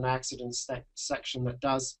this is an accident section that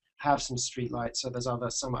does have some street lights. So there's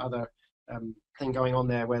some other thing going on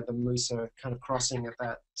there where the moose are kind of crossing at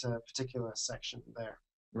that particular section there.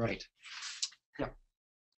 Right. Yeah.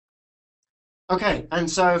 Okay, and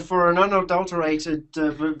so for an unadulterated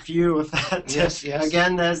view of that, yes.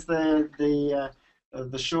 Again, there's the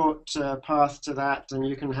short path to that, and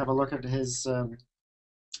you can have a look at his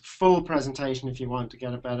full presentation if you want to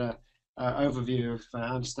get a better overview of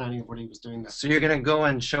understanding of what he was doing there. So you're going to go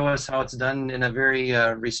and show us how it's done in a very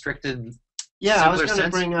restricted, yeah, I was going to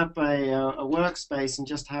bring up a workspace and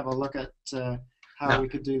just have a look at how we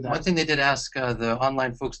could do that. One thing they did ask the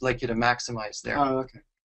online folks would like you to maximize there. Oh, okay.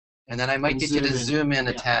 And then I might get you to zoom in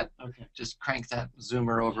a tad. Okay. Just crank that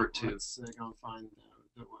zoomer over to. Let's go and find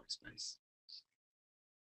the workspace.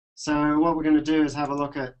 So what we're going to do is have a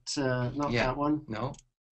look at not that one. No.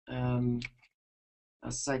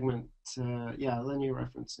 A segment. Linear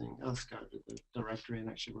referencing. Oh, let's go to the directory and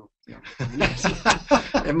actually we'll. Yeah.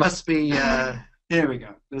 It must be. Here we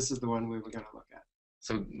go. This is the one we were going to look at.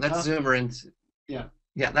 So let's zoom her into. Yeah.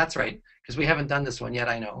 Yeah, that's right. Because we haven't done this one yet.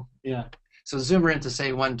 I know. Yeah. So zoom her into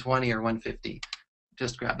say 120 or 150.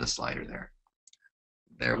 Just grab the slider there.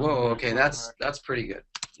 There. Whoa. Okay, that's pretty good.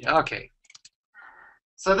 Yeah. Okay.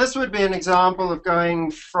 So this would be an example of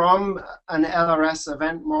going from an LRS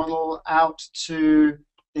event model out to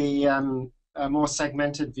the more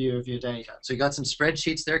segmented view of your data. So you got some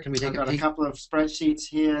spreadsheets there. Can we take a peek? I've got a couple of spreadsheets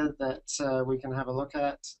here that we can have a look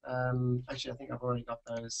at. Actually, I think I've already got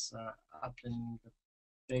those up in the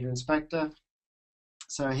data inspector.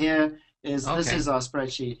 So here is this is our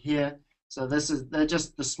spreadsheet here. So they're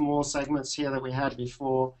just the small segments here that we had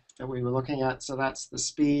before that we were looking at. So that's the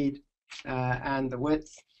speed and the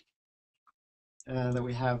width that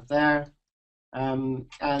we have there. And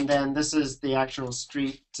then this is the actual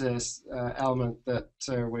street element that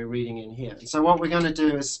we're reading in here. And so what we're going to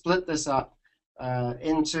do is split this up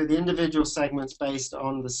into the individual segments based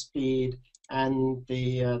on the speed and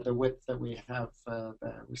the width that we have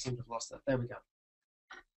there. We seem to have lost that. There we go.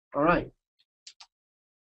 All right.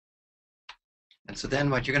 And so then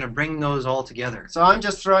what, you're going to bring those all together? So I'm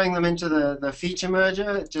just throwing them into the feature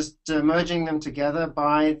merger, just merging them together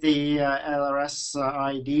by the LRS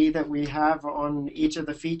ID that we have on each of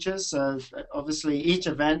the features. So obviously each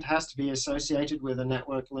event has to be associated with a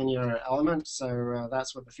network linear element, so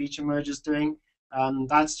that's what the feature merger is doing.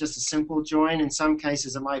 That's just a simple join. In some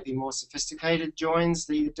cases, it might be more sophisticated joins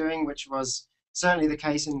that you're doing, which was certainly the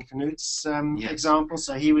case in Knut's example.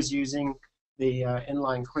 So he was using the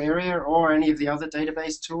inline querier or any of the other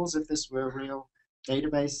database tools if this were real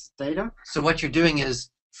database data. So what you're doing is,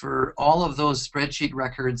 for all of those spreadsheet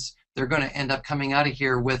records, they're going to end up coming out of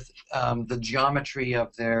here with the geometry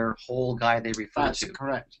of their whole guy they refer That's to.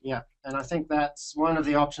 correct, yeah. And I think that's one of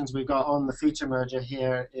the options we've got on the feature merger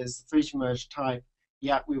here is the feature merge type.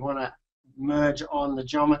 Yeah, we want to merge on the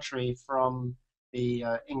geometry from the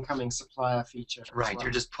incoming supplier feature. Right, well.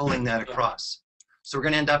 You're just pulling that across. So we're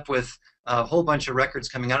going to end up with a whole bunch of records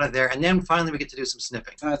coming out of there, and then finally we get to do some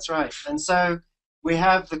snipping. That's right. And so we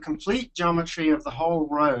have the complete geometry of the whole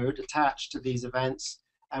road attached to these events,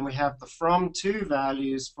 and we have the from to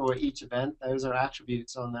values for each event. Those are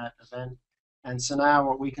attributes on that event. And so now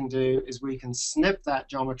what we can do is we can snip that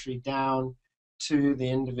geometry down to the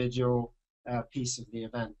individual piece of the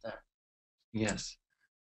event there. Yes.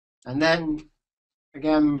 And then,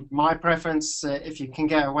 again, my preference, if you can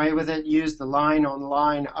get away with it, use the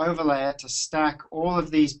line-on-line overlayer to stack all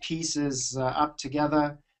of these pieces up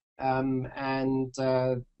together and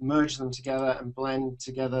merge them together and blend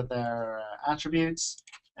together their attributes.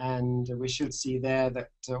 And we should see there that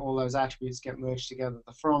all those attributes get merged together.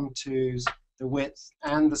 The from, tos, the width,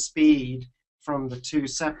 and the speed from the two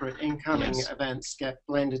separate incoming events get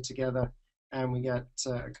blended together, and we get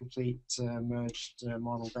a complete merged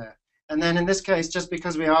model there. And then in this case, just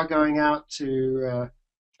because we are going out to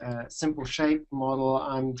simple shape model,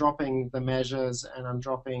 I'm dropping the measures and I'm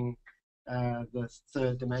dropping the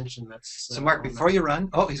third dimension. That's so Mark, before you run,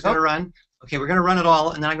 he's going to run. Okay, we're going to run it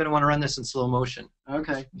all, and then I'm going to want to run this in slow motion.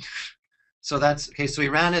 Okay. So that's okay. So we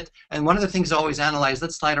ran it, and one of the things to always analyze.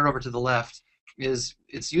 Let's slide it over to the left. Is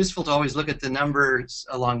it's useful to always look at the numbers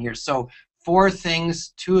along here. So 4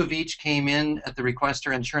 things, 2 of each came in at the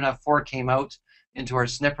requester, and sure enough, 4 came out into our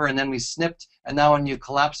snipper, and then we snipped, and now when you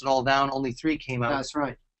collapse it all down, only 3 came out. That's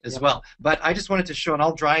right. As well. But I just wanted to show, and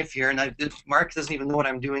I'll drive here, and Mark doesn't even know what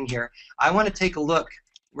I'm doing here. I want to take a look.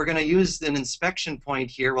 We're going to use an inspection point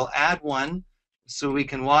here. We'll add one so we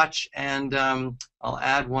can watch, and I'll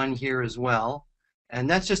add one here as well. And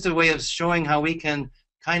that's just a way of showing how we can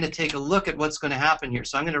kind of take a look at what's going to happen here.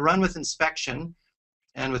 So I'm going to run with inspection,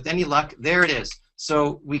 and with any luck, there it is.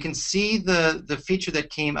 So we can see the feature that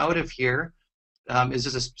came out of here is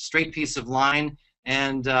just a straight piece of line,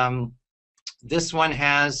 and this one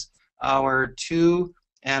has our to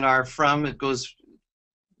and our from. It goes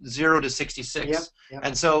 0 to 66.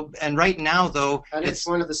 Yep. And right now, though, and it's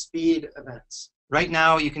one of the speed events. Right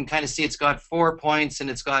now, you can kind of see it's got 4 points and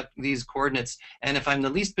it's got these coordinates. And if I'm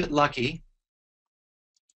the least bit lucky,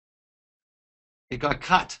 it got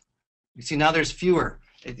cut. You see, now there's fewer.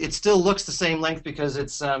 It still looks the same length because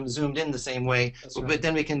it's zoomed in the same way. Right. But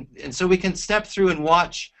then we can step through and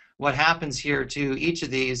watch what happens here to each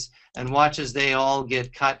of these, and watch as they all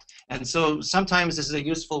get cut. And so sometimes this is a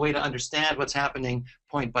useful way to understand what's happening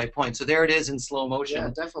point by point. So there it is in slow motion. Yeah,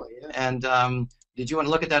 definitely. Yeah. And did you want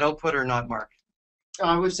to look at that output or not, Mark?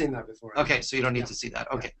 We've seen that before. Okay, so you don't need to see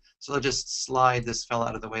that. Okay, so I'll just slide this fella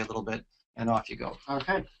out of the way a little bit, and off you go.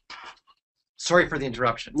 Okay. Sorry for the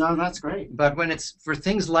interruption. No, that's great. But when it's for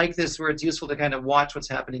things like this where it's useful to kind of watch what's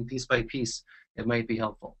happening piece by piece, it might be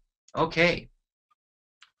helpful. Okay.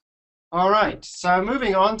 All right, so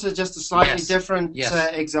moving on to just a slightly different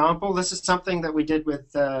example. This is something that we did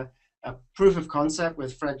with a proof of concept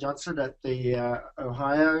with Fred Jutzert at the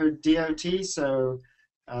Ohio DOT, so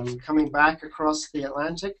coming back across the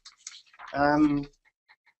Atlantic.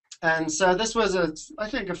 And so this was, I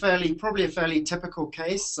think, probably a fairly typical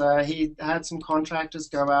case. He had some contractors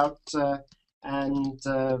go out and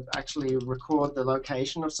actually record the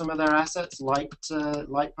location of some of their assets, light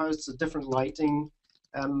posts, different lighting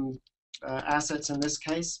assets in this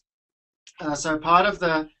case. So part of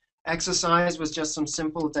the exercise was just some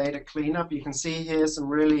simple data cleanup. You can see here some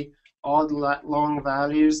really odd long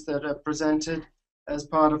values that are presented as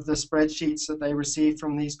part of the spreadsheets that they received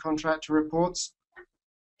from these contractor reports,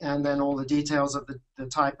 and then all the details of the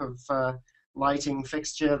type of lighting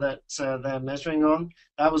fixture that they're measuring on.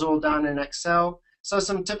 That was all done in Excel. So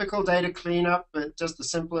some typical data cleanup, but just the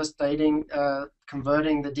simplest dating,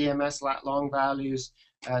 converting the DMS lat long values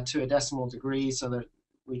to a decimal degree so that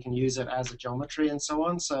we can use it as a geometry and so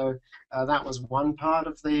on. So that was one part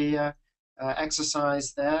of the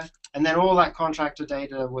exercise there. And then all that contractor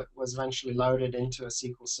data was eventually loaded into a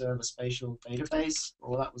SQL Server spatial database.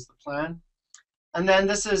 Well, that was the plan. And then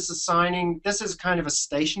this is kind of a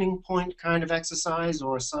stationing point kind of exercise,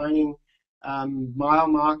 or assigning mile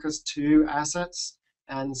markers to assets.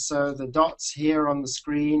 And so the dots here on the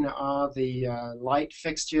screen are the light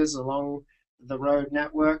fixtures along the road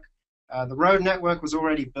network. The road network was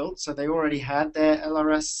already built, so they already had their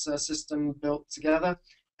LRS system built together.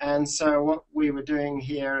 And so what we were doing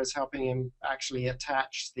here is helping him actually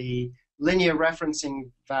attach the linear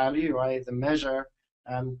referencing value, i.e. the measure,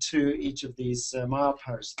 to each of these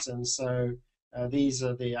mileposts. And so these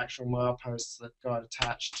are the actual mileposts that got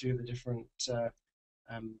attached to the different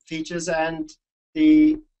features. And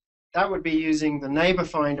that would be using the neighbor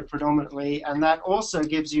finder predominantly, and that also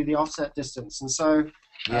gives you the offset distance. And so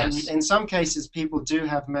in some cases, people do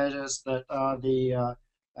have measures that are the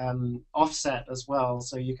offset as well.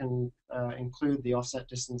 So you can include the offset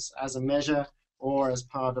distance as a measure or as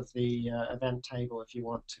part of the event table if you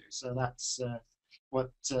want to. So that's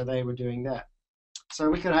what they were doing there. So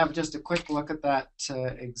we could have just a quick look at that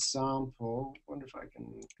example. Wonder if I can.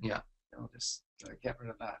 Yeah. I'll just get rid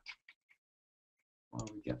of that while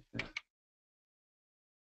we get the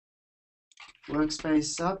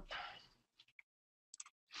workspace up.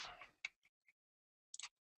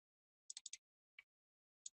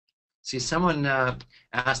 See, someone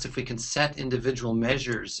asked if we can set individual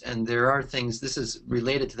measures, and there are things, this is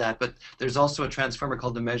related to that, but there's also a transformer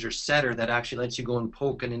called the measure setter that actually lets you go and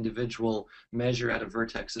poke an individual measure at a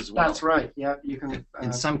vertex as well. That's right, yeah, you can.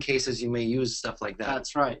 In some cases, you may use stuff like that.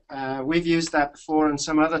 That's right. We've used that before in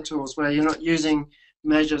some other tools where you're not using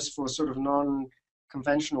measures for sort of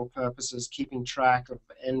non-conventional purposes, keeping track of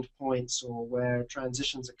endpoints or where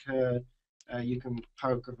transitions occurred. You can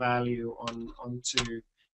poke a value onto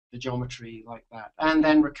the geometry like that, and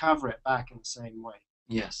then recover it back in the same way.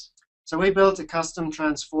 Yes. So we built a custom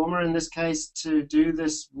transformer in this case to do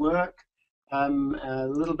this work. A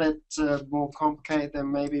little bit more complicated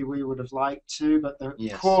than maybe we would have liked to, but the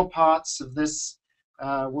core parts of this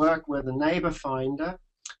work were the neighbor finder.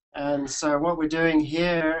 And so what we're doing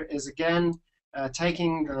here is, again,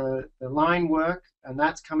 taking the line work, and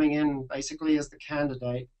that's coming in basically as the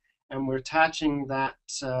candidate, and we're attaching that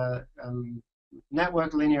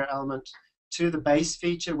network linear element to the base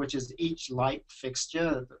feature, which is each light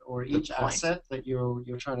fixture or each asset that you're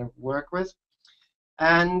trying to work with.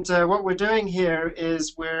 And what we're doing here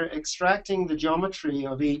is we're extracting the geometry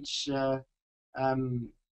of each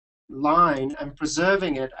line and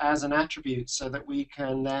preserving it as an attribute so that we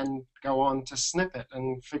can then go on to snip it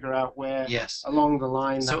and figure out where along the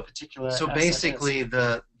line that particular So basically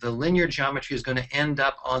the linear geometry is going to end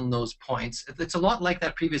up on those points. It's a lot like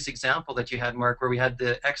that previous example that you had, Mark, where we had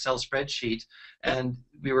the Excel spreadsheet and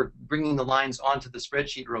we were bringing the lines onto the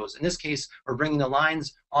spreadsheet rows. In this case, we're bringing the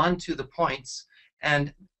lines onto the points,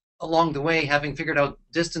 and along the way, having figured out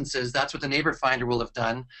distances, that's what the neighbor finder will have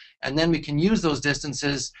done. And then we can use those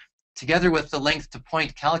distances together with the length to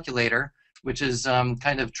point calculator, which is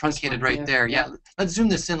kind of truncated right there. Yeah, let's zoom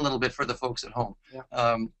this in a little bit for the folks at home.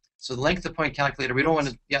 So the length to point calculator, we don't want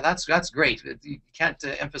to, that's great. You can't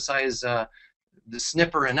emphasize the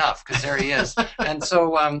snipper enough, because there he is. And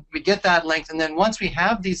so we get that length, and then once we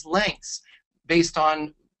have these lengths based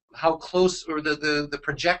on how close, or the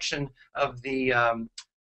projection of the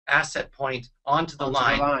asset point onto the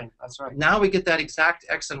line. That's right. Now we get that exact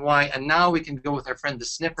X and Y, and now we can go with our friend the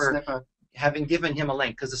snipper, having given him a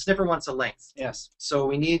length, because the snipper wants a length. Yes. So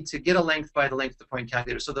we need to get a length by the length to point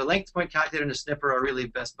calculator. So the length to point calculator and the snipper are really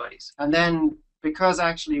best buddies. And then, because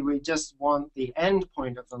actually we just want the end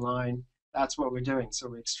point of the line, that's what we're doing. So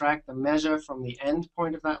we extract the measure from the end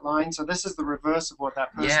point of that line. So this is the reverse of what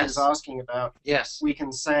that person is asking about. Yes. We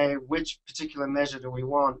can say which particular measure do we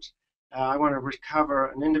want. I want to recover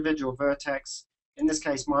an individual vertex, in this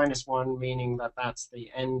case -1, meaning that that's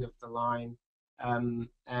the end of the line.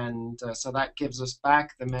 So that gives us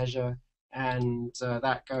back the measure, and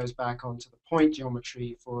that goes back onto the point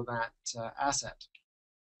geometry for that asset.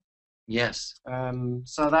 Yes.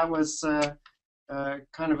 So that was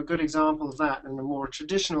kind of a good example of that, and a more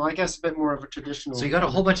traditional, I guess, a bit more of a traditional. So you got a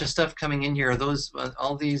whole bunch of stuff coming in here. Are those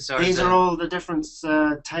all these? These are all the different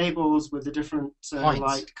tables with the different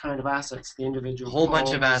like kind of assets, the individual. A whole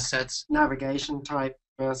bunch of assets. Navigation type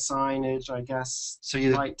signage, I guess. So you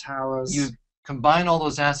light towers. You combine all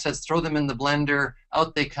those assets, throw them in the blender,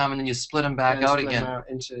 out they come, and then you split them back out again. Them out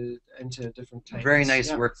into different tables. Very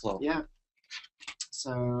nice workflow. Yeah.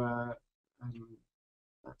 So.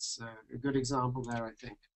 That's a good example there, I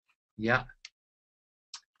think. Yeah.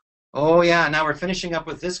 Oh, yeah. Now we're finishing up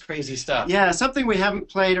with this crazy stuff. Yeah, something we haven't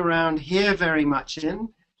played around here very much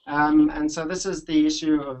in. And so this is the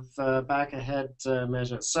issue of back-ahead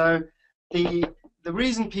measure. So the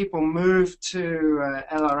reason people move to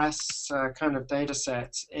LRS kind of data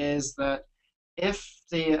sets is that if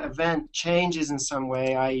the event changes in some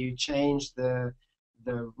way, i.e. you change the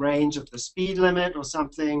the range of the speed limit or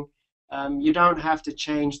something, you don't have to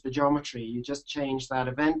change the geometry. You just change that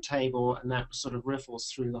event table, and that sort of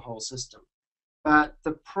riffles through the whole system. But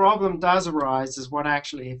the problem does arise is what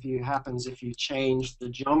actually happens if you change the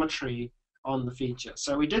geometry on the feature.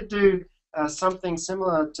 So we did do something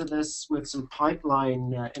similar to this with some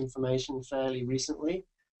pipeline information fairly recently.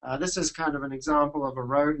 This is kind of an example of a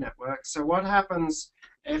road network. So what happens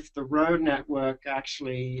if the road network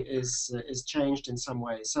actually is changed in some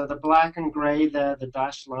way? So the black and gray there, the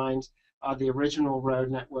dashed lines, are the original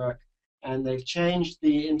road network, and they've changed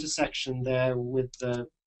the intersection there with the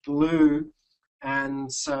blue,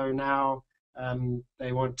 and so now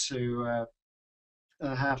they want to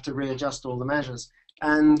have to readjust all the measures.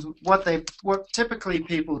 And what typically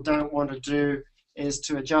people don't want to do is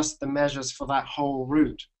to adjust the measures for that whole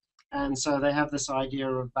route. And so they have this idea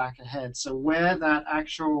of back ahead. So where that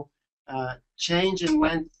actual change in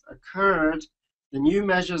length occurred, the new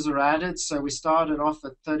measures are added. So we started off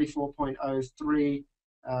at 34.03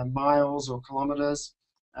 miles or kilometers.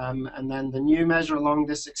 And then the new measure along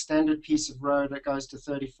this extended piece of road, that goes to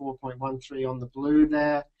 34.13 on the blue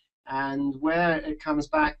there. And where it comes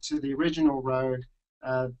back to the original road,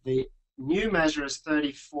 the new measure is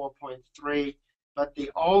 34.3, but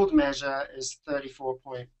the old measure is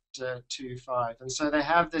 34.25. And so they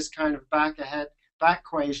have this kind of back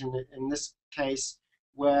equation in this case,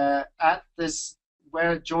 where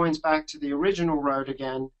where it joins back to the original road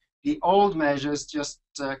again, the old measures just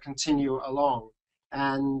continue along.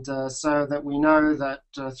 And so that we know that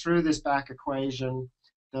through this back equation,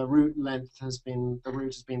 the route has been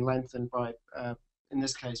lengthened by, in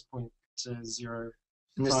this case, 0.05.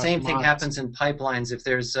 And the same thing happens in pipelines. If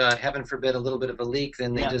there's, heaven forbid, a little bit of a leak,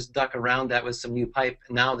 then they just duck around that with some new pipe.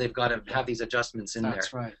 Now they've got to have these adjustments in there.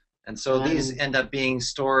 That's right. And so these end up being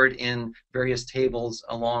stored in various tables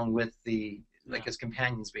along with as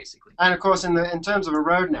companions, basically. And of course, in terms of a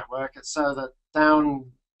road network, it's so that down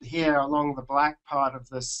here along the black part of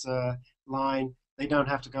this line, they don't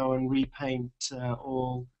have to go and repaint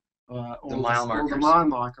all the mile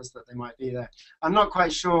markers that they might be there. I'm not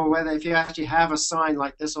quite sure whether, if you actually have a sign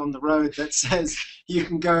like this on the road that says you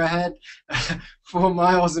can go ahead 4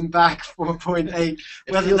 miles and back 4.8,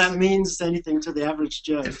 whether that means anything to the average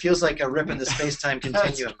Joe. It feels like a rip in the space-time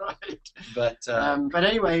continuum. That's right. But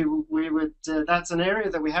anyway, that's an area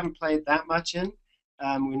that we haven't played that much in.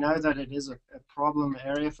 We know that it is a problem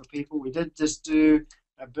area for people. We did just do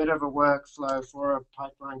a bit of a workflow for a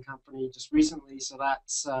pipeline company just recently, so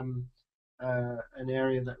that's an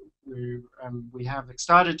area that we have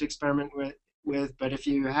started to experiment with. But if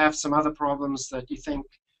you have some other problems that you think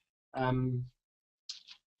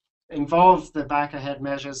involve the back ahead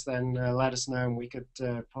measures, then let us know, and we could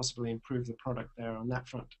possibly improve the product there on that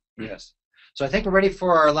front. Yes. So I think we're ready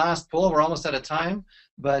for our last poll. We're almost out of time,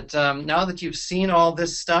 but now that you've seen all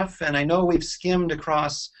this stuff, and I know we've skimmed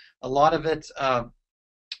across a lot of it,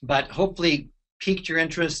 but hopefully piqued your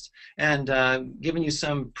interest and given you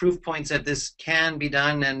some proof points that this can be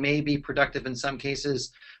done and may be productive in some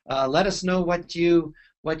cases. Let us know what you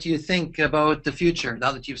think about the future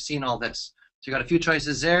now that you've seen all this. So you got a few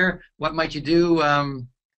choices there. What might you do?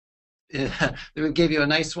 They would give you a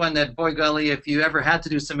nice one that, boy golly, if you ever had to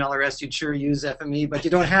do some LRS, you'd sure use FME, but you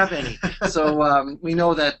don't have any. So we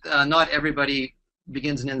know that not everybody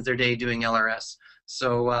begins and ends their day doing LRS.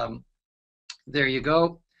 So there you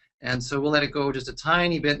go. And so we'll let it go just a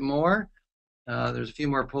tiny bit more. There's a few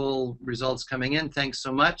more poll results coming in. Thanks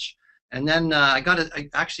so much. And then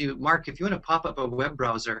actually, Mark, if you want to pop up a web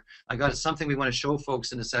browser, I got something we want to show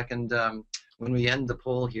folks in a second when we end the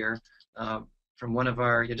poll here. From one of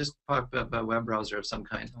our, you just pop up a web browser of some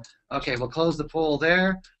kind. Okay, we'll close the poll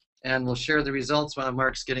there, and we'll share the results while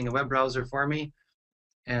Mark's getting a web browser for me.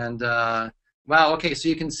 And wow, okay, so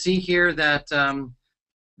you can see here that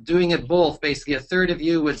doing it both, basically a third of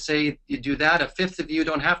you would say you do that, a fifth of you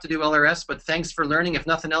don't have to do LRS, but thanks for learning. If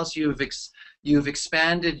nothing else, you've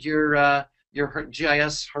expanded your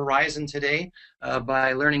GIS horizon today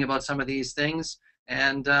by learning about some of these things.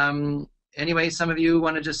 And anyway, some of you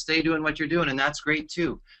want to just stay doing what you're doing, and that's great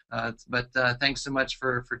too. But thanks so much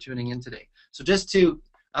for tuning in today. So just to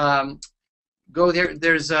go there,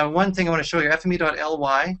 there's one thing I want to show you,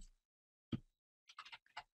 fme.ly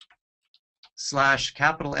 /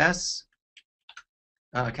 capital S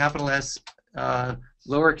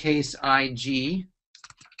lowercase ig,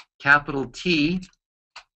 capital T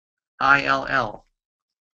ILL.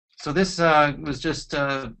 So this was just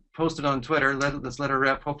posted on Twitter. Let's let her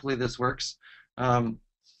rep. Hopefully this works.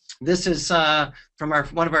 This is from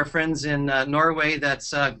one of our friends in Norway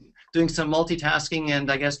that's doing some multitasking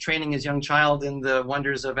and I guess training his young child in the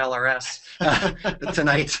wonders of LRS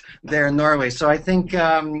tonight there in Norway. So I think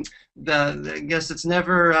I guess it's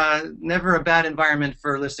never a bad environment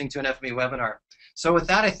for listening to an FME webinar. So with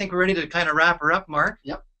that, I think we're ready to kind of wrap her up, Mark.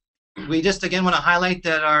 Yep. We just again want to highlight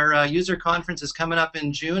that our user conference is coming up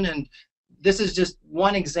in June, and this is just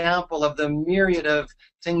one example of the myriad of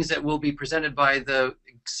things that will be presented by the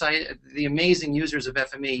amazing users of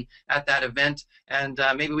FME at that event. And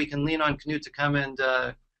maybe we can lean on Knut to come and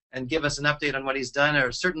give us an update on what he's done,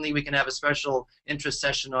 or certainly we can have a special interest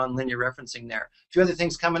session on linear referencing there. A few other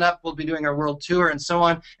things coming up. We'll be doing our world tour and so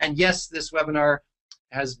on. And yes, this webinar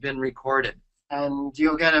has been recorded. And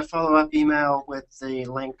you'll get a follow-up email with the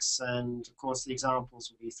links, and of course the examples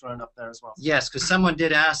will be thrown up there as well. Yes, because someone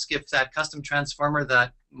did ask if that custom transformer,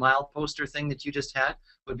 that mileposter thing that you just had,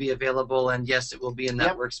 would be available, and yes, it will be in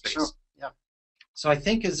that workspace. Sure. Yep. So I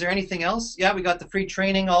think, is there anything else? Yeah, we got the free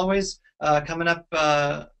training always coming up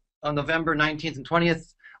on November 19th and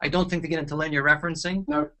 20th. I don't think they get into linear referencing,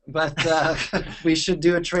 no. But we should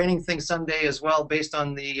do a training thing someday as well based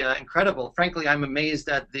on the incredible. Frankly, I'm amazed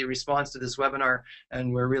at the response to this webinar,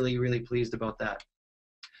 and we're really, really pleased about that.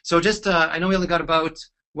 So just, I know we only got about,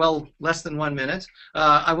 well, less than 1 minute.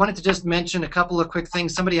 I wanted to just mention a couple of quick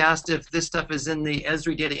things. Somebody asked if this stuff is in the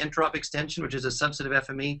Esri Data Interop extension, which is a subset of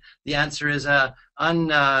FME. The answer is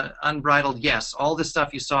unbridled yes. All the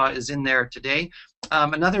stuff you saw is in there today.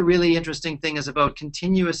 Another really interesting thing is about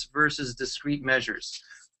continuous versus discrete measures.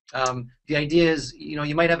 The idea is, you know,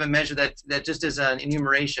 you might have a measure that just is an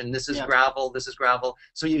enumeration. This is gravel, this is gravel.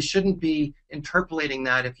 So you shouldn't be interpolating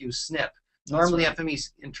that if you snip. Normally, FME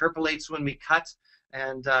interpolates when we cut.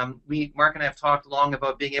 And Mark and I have talked long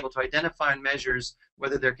about being able to identify measures,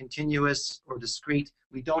 whether they're continuous or discrete.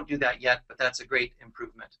 We don't do that yet, but that's a great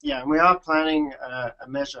improvement. Yeah, and we are planning a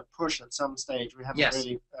measure push at some stage. We haven't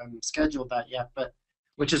really scheduled that yet, but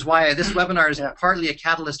which is why this webinar is partly a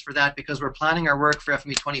catalyst for that, because we're planning our work for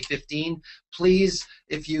FME 2015. Please,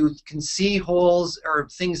 if you can see holes or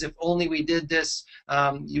things, if only we did this,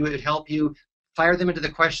 you would help you. Fire them into the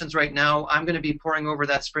questions right now. I'm going to be poring over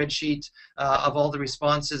that spreadsheet of all the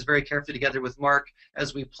responses very carefully together with Mark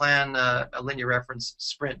as we plan a linear reference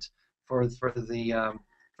sprint for the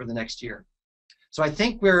next year. So I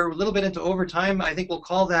think we're a little bit into overtime. I think we'll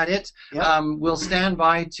call that it. Yep. We'll stand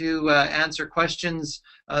by to answer questions.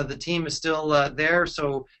 The team is still there,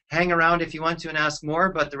 so hang around if you want to and ask more.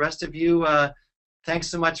 But the rest of you, thanks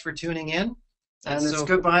so much for tuning in. And it's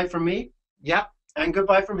goodbye from me. Yep. And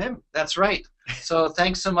goodbye from him. That's right. So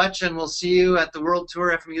thanks so much, and we'll see you at the World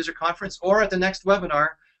Tour FME User Conference or at the next webinar,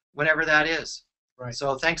 whenever that is. Right.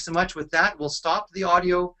 So thanks so much. With that, we'll stop the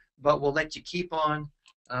audio, but we'll let you keep on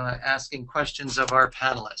asking questions of our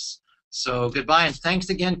panelists. So goodbye, and thanks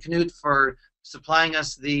again, Knut, for supplying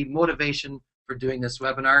us the motivation for doing this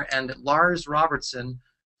webinar, and Lars Robertson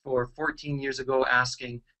for 14 years ago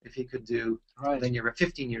asking if he could do linear,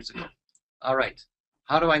 15 years ago. All right.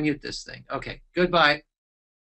 How do I mute this thing? Okay, goodbye.